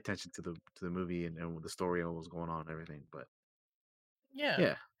having to pay attention to the movie and the story and what was going on and everything. But Yeah.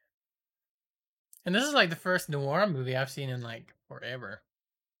 yeah, And this is like the first noir movie I've seen in like forever,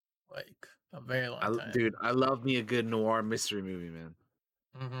 like a very long time. dude, I love me a good noir mystery movie, man.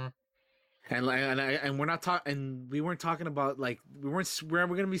 Mm-hmm. And we're not talking, and we weren't talking about like we're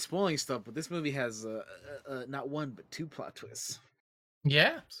gonna be spoiling stuff, but this movie has not one but two plot twists.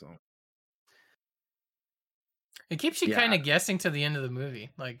 Yeah. So It keeps you yeah, kind of guessing to the end of the movie.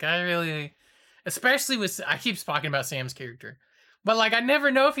 Like I really, especially with I keep talking about Sam's character, but like I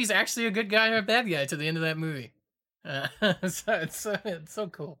never know if he's actually a good guy or a bad guy to the end of that movie. So it's so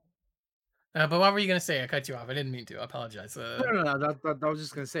cool. But what were you gonna say? I cut you off. I didn't mean to. I apologize. no. That I was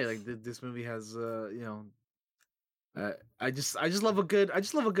just gonna say like this movie has I just love a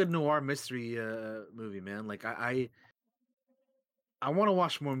good noir mystery movie, man. Like I want to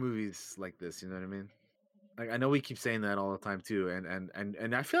watch more movies like this. You know what I mean? Like I know we keep saying that all the time too,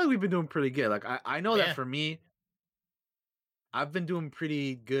 and I feel like we've been doing pretty good. Like I know that Yeah. for me, I've been doing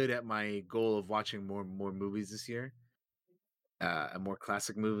pretty good at my goal of watching more movies this year, and more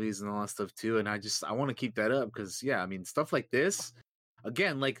classic movies and all that stuff too. And I want to keep that up because yeah, I mean stuff like this,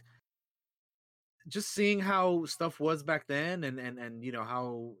 again, like just seeing how stuff was back then, and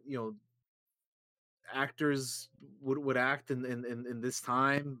how actors would act in this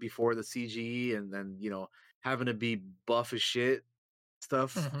time before the CG, and then having to be buff as shit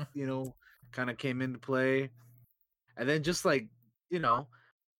stuff, Mhm. kind of came into play. And then just like, you know,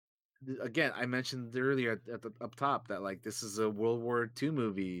 again, I mentioned earlier at the up top that like this is a World War II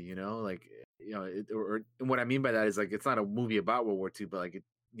movie, like and what I mean by that is like it's not a movie about World War II, but like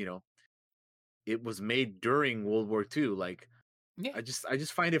it was made during World War II. Like Yeah. I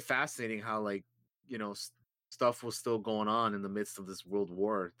just find it fascinating how like you know s- stuff was still going on in the midst of this world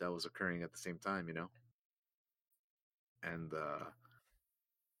war that was occurring at the same time, and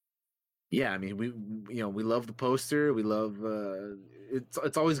yeah, I mean we love the poster, we love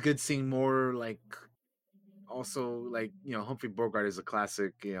it's always good seeing more like also like Humphrey Bogart is a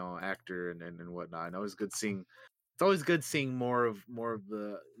classic actor and whatnot, and always good seeing it's always good seeing more of his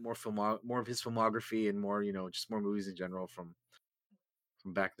filmography and more just more movies in general from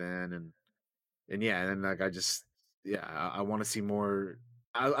back then. And yeah, and then like I just yeah, I want to see more.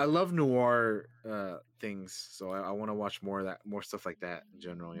 I love noir things, so I want to watch more of that, more stuff like that in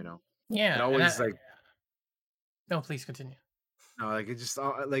general. It Yeah. And always like no, please continue. no, like it just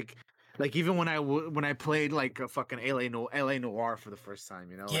like even when I played like a fucking LA Noir for the first time,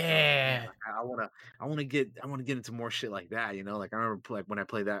 like I was like, man, Yeah. like, I want to get into more shit like that, like I remember like when I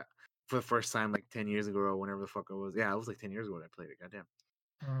played that for the first time like 10 years ago or whenever the fuck it was. Yeah, it was like 10 years ago when I played it. Goddamn.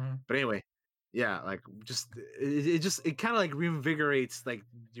 Mhm. But anyway, yeah, like just it kind of like reinvigorates like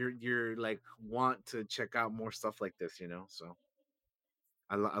your like want to check out more stuff like this, So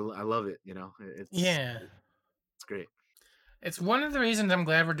I love it, Yeah. it's great. It's one of the reasons I'm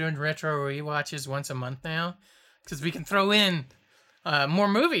glad we're doing retro rewatches once a month now, because we can throw in more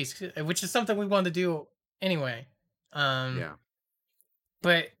movies, which is something we wanted to do anyway. Yeah.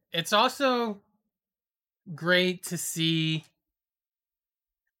 But it's also great to see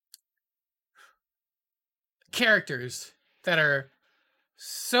characters that are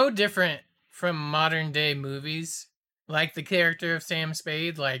so different from modern day movies, like the character of Sam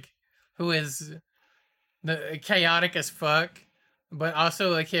Spade, like who is the chaotic as fuck, but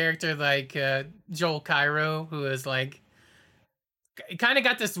also a character like Joel Cairo, who is like kind of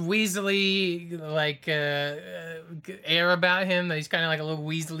got this Weasley like air about him. That he's kind of like a little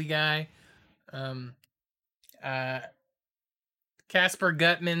Weasley guy. Um, Casper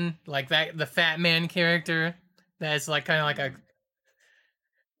Gutman, like that, the fat man character. That's like kind of like a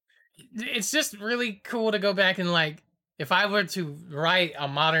it's just really cool to go back and like, if I were to write a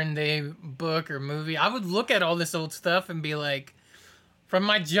modern day book or movie, I would look at all this old stuff and be like, from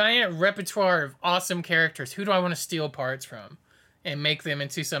my giant repertoire of awesome characters, who do I want to steal parts from and make them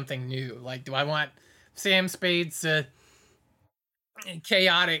into something new? Like, do I want Sam Spade's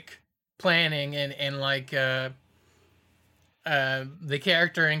chaotic planning and like the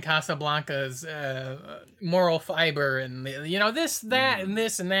character in Casablanca's moral fiber and you know this that and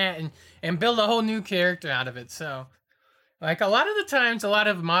this and that and build a whole new character out of it. So like a lot of the times, a lot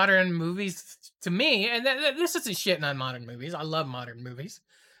of modern movies to me, and this isn't shitting on modern movies. I love modern movies.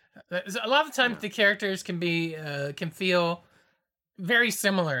 A lot of the times the characters can feel very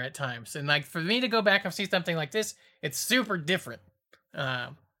similar at times, and like for me to go back and see something like this, it's super different,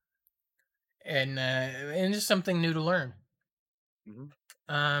 um, and just something new to learn.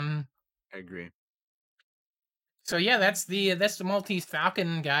 Um, I agree. So yeah, that's the Maltese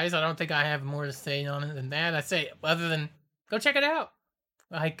Falcon, guys. I don't think I have more to say on it than that. I say other than go check it out.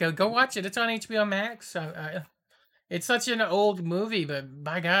 Like go watch it. It's on HBO Max. It's such an old movie, but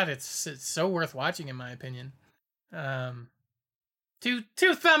by God, it's so worth watching in my opinion. Two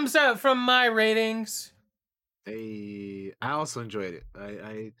thumbs up from my ratings. I also enjoyed it.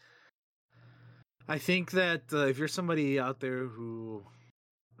 I think that if you're somebody out there who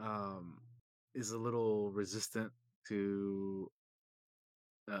is a little resistant to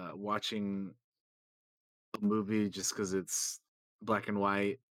watching a movie just because it's black and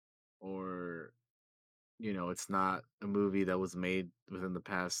white, or you know it's not a movie that was made within the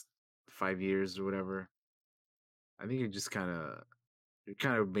past 5 years or whatever, I think you're kind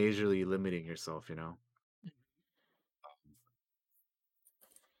of majorly limiting yourself, you know.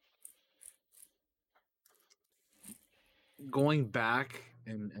 Going back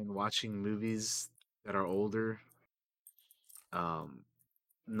and watching movies that are older, um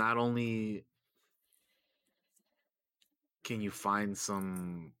not only can you find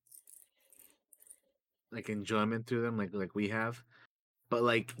some like enjoyment through them like we have, but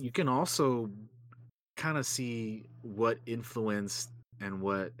like you can also kind of see what influenced and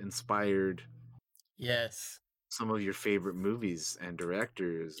what inspired Yes. some of your favorite movies and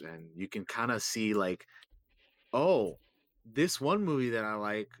directors, and you can kind of see like, oh, this one movie that I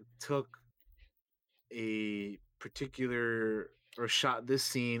like took a particular or shot this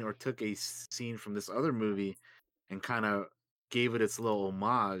scene or took a scene from this other movie and kind of gave it its little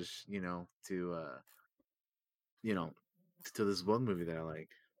homage, you know, to this one movie that I like.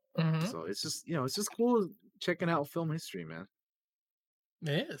 Mm-hmm. So it's just, it's just cool checking out film history, man.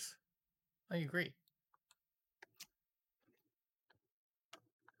 It is. I agree.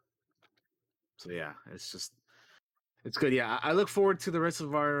 So yeah, it's good. Yeah, I look forward to the rest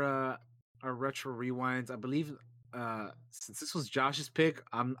of our retro rewinds. I believe since this was Josh's pick,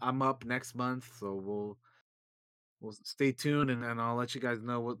 I'm up next month, so we'll stay tuned and I'll let you guys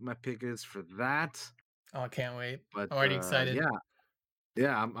know what my pick is for that. Oh, I can't wait. But I'm already excited.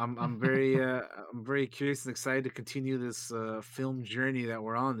 yeah, I'm very curious and excited to continue this film journey that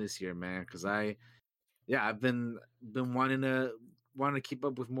we're on this year, man. Because I've been wanting to keep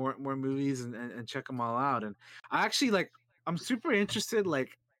up with more movies and check them all out. And I actually I'm super interested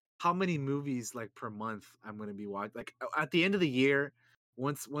like how many movies like per month I'm gonna be watching. Like at the end of the year,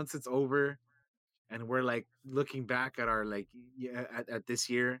 once it's over, and we're like looking back at our at this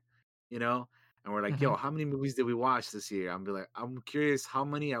year, you know, and we're like, Mm-hmm. yo, how many movies did we watch this year? I'm curious how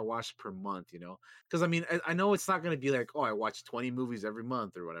many I watched per month, you know, because I mean I know it's not gonna be like, oh, I watch 20 movies every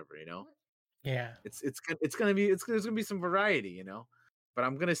month or whatever, you know. Yeah. It's gonna be there's gonna be some variety, you know, but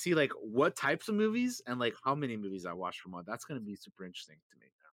I'm gonna see like what types of movies and like how many movies I watch per month. That's gonna be super interesting to me.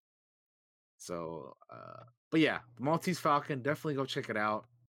 So, but yeah, Maltese Falcon, definitely go check it out.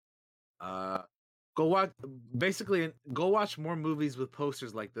 Go watch go watch more movies with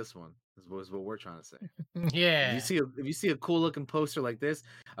posters like this one. Is what we're trying to say. Yeah. If you see a cool looking poster like this,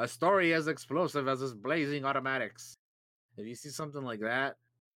 a story as explosive as this blazing automatics. If you see something like that,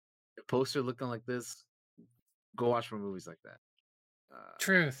 a poster looking like this, go watch more movies like that.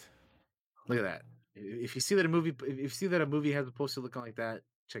 Truth. Look at that. If you see that a movie has a poster looking like that,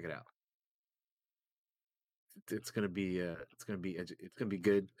 check it out. It's gonna be good. It's gonna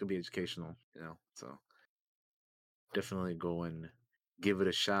be educational, you know. So definitely go and give it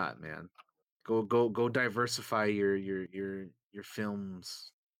a shot, man. Go diversify your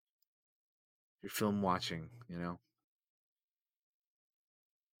films, your film watching, you know.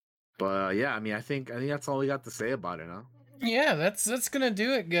 But yeah, I mean, I think that's all we got to say about it, huh? Yeah, that's gonna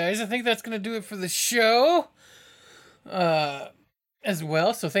do it, guys. I think that's gonna do it for the show. As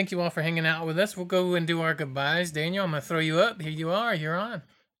well. So thank you all for hanging out with us. We'll go and do our goodbyes. Daniel, I'm gonna throw you up. Here you are. You're on.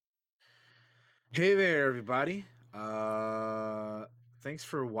 Hey there, everybody. Thanks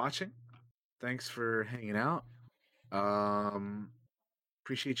for watching. Thanks for hanging out.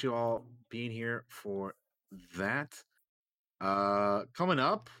 Appreciate you all being here for that. Coming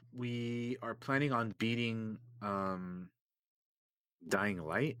up, we are planning on beating Dying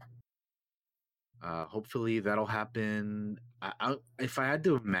Light. Hopefully that'll happen. If I had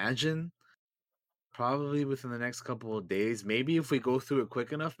to imagine, probably within the next couple of days. Maybe if we go through it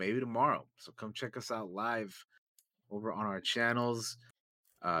quick enough, maybe tomorrow. So come check us out live over on our channels.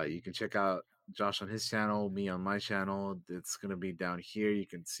 You can check out Josh on his channel, me on my channel. It's gonna be down here. You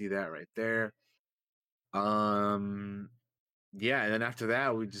can see that right there. Yeah, and then after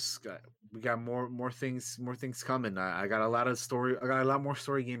that, we got more things coming. I got a lot more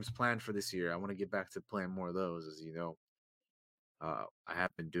story games planned for this year. I want to get back to playing more of those, as you know. I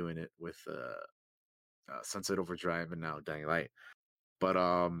have been doing it with Sunset Overdrive and now Dying Light. But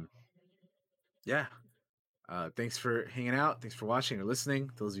yeah. Thanks for hanging out. Thanks for watching or listening.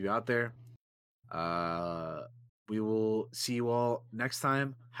 Those of you out there. We will see you all next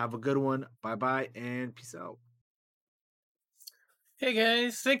time. Have a good one. Bye bye and peace out. Hey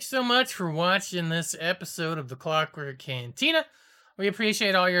guys, thanks so much for watching this episode of the Clockwork Cantina. We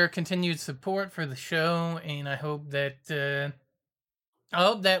appreciate all your continued support for the show, and I hope that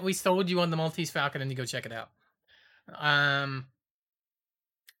we sold you on the Maltese Falcon and you go check it out.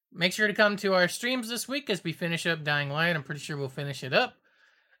 Make sure to come to our streams this week as we finish up Dying Light. I'm pretty sure we'll finish it up.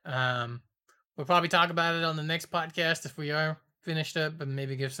 We'll probably talk about it on the next podcast if we are finished up, and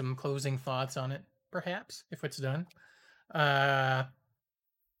maybe give some closing thoughts on it, perhaps, if it's done.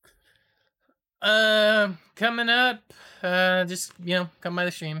 Coming up, just come by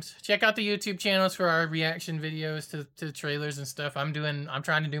the streams. Check out the YouTube channels for our reaction videos to trailers and stuff. I'm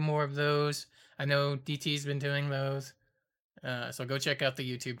trying to do more of those. I know DT's been doing those. So go check out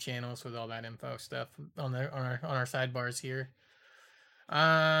the YouTube channels with all that info stuff on our sidebars here.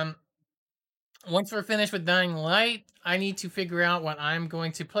 Once we're finished with Dying Light, I need to figure out what I'm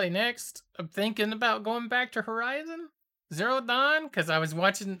going to play next. I'm thinking about going back to Horizon Zero Dawn, because I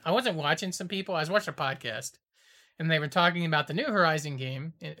wasn't watching some people, I was watching a podcast, and they were talking about the new Horizon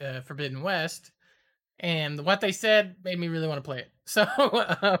game, Forbidden West, and what they said made me really want to play it. So,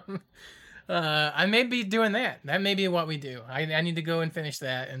 I may be doing that. That may be what we do. I need to go and finish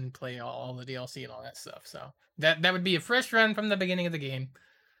that and play all the DLC and all that stuff. So that would be a fresh run from the beginning of the game.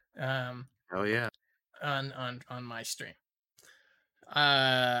 Oh yeah. On my stream.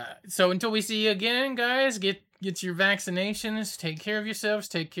 So until we see you again, guys, get your vaccinations, take care of yourselves,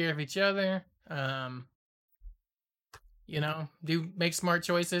 take care of each other. Make smart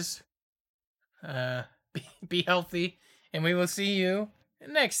choices. Be healthy, and we will see you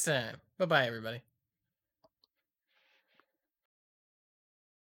next time. Bye-bye, everybody.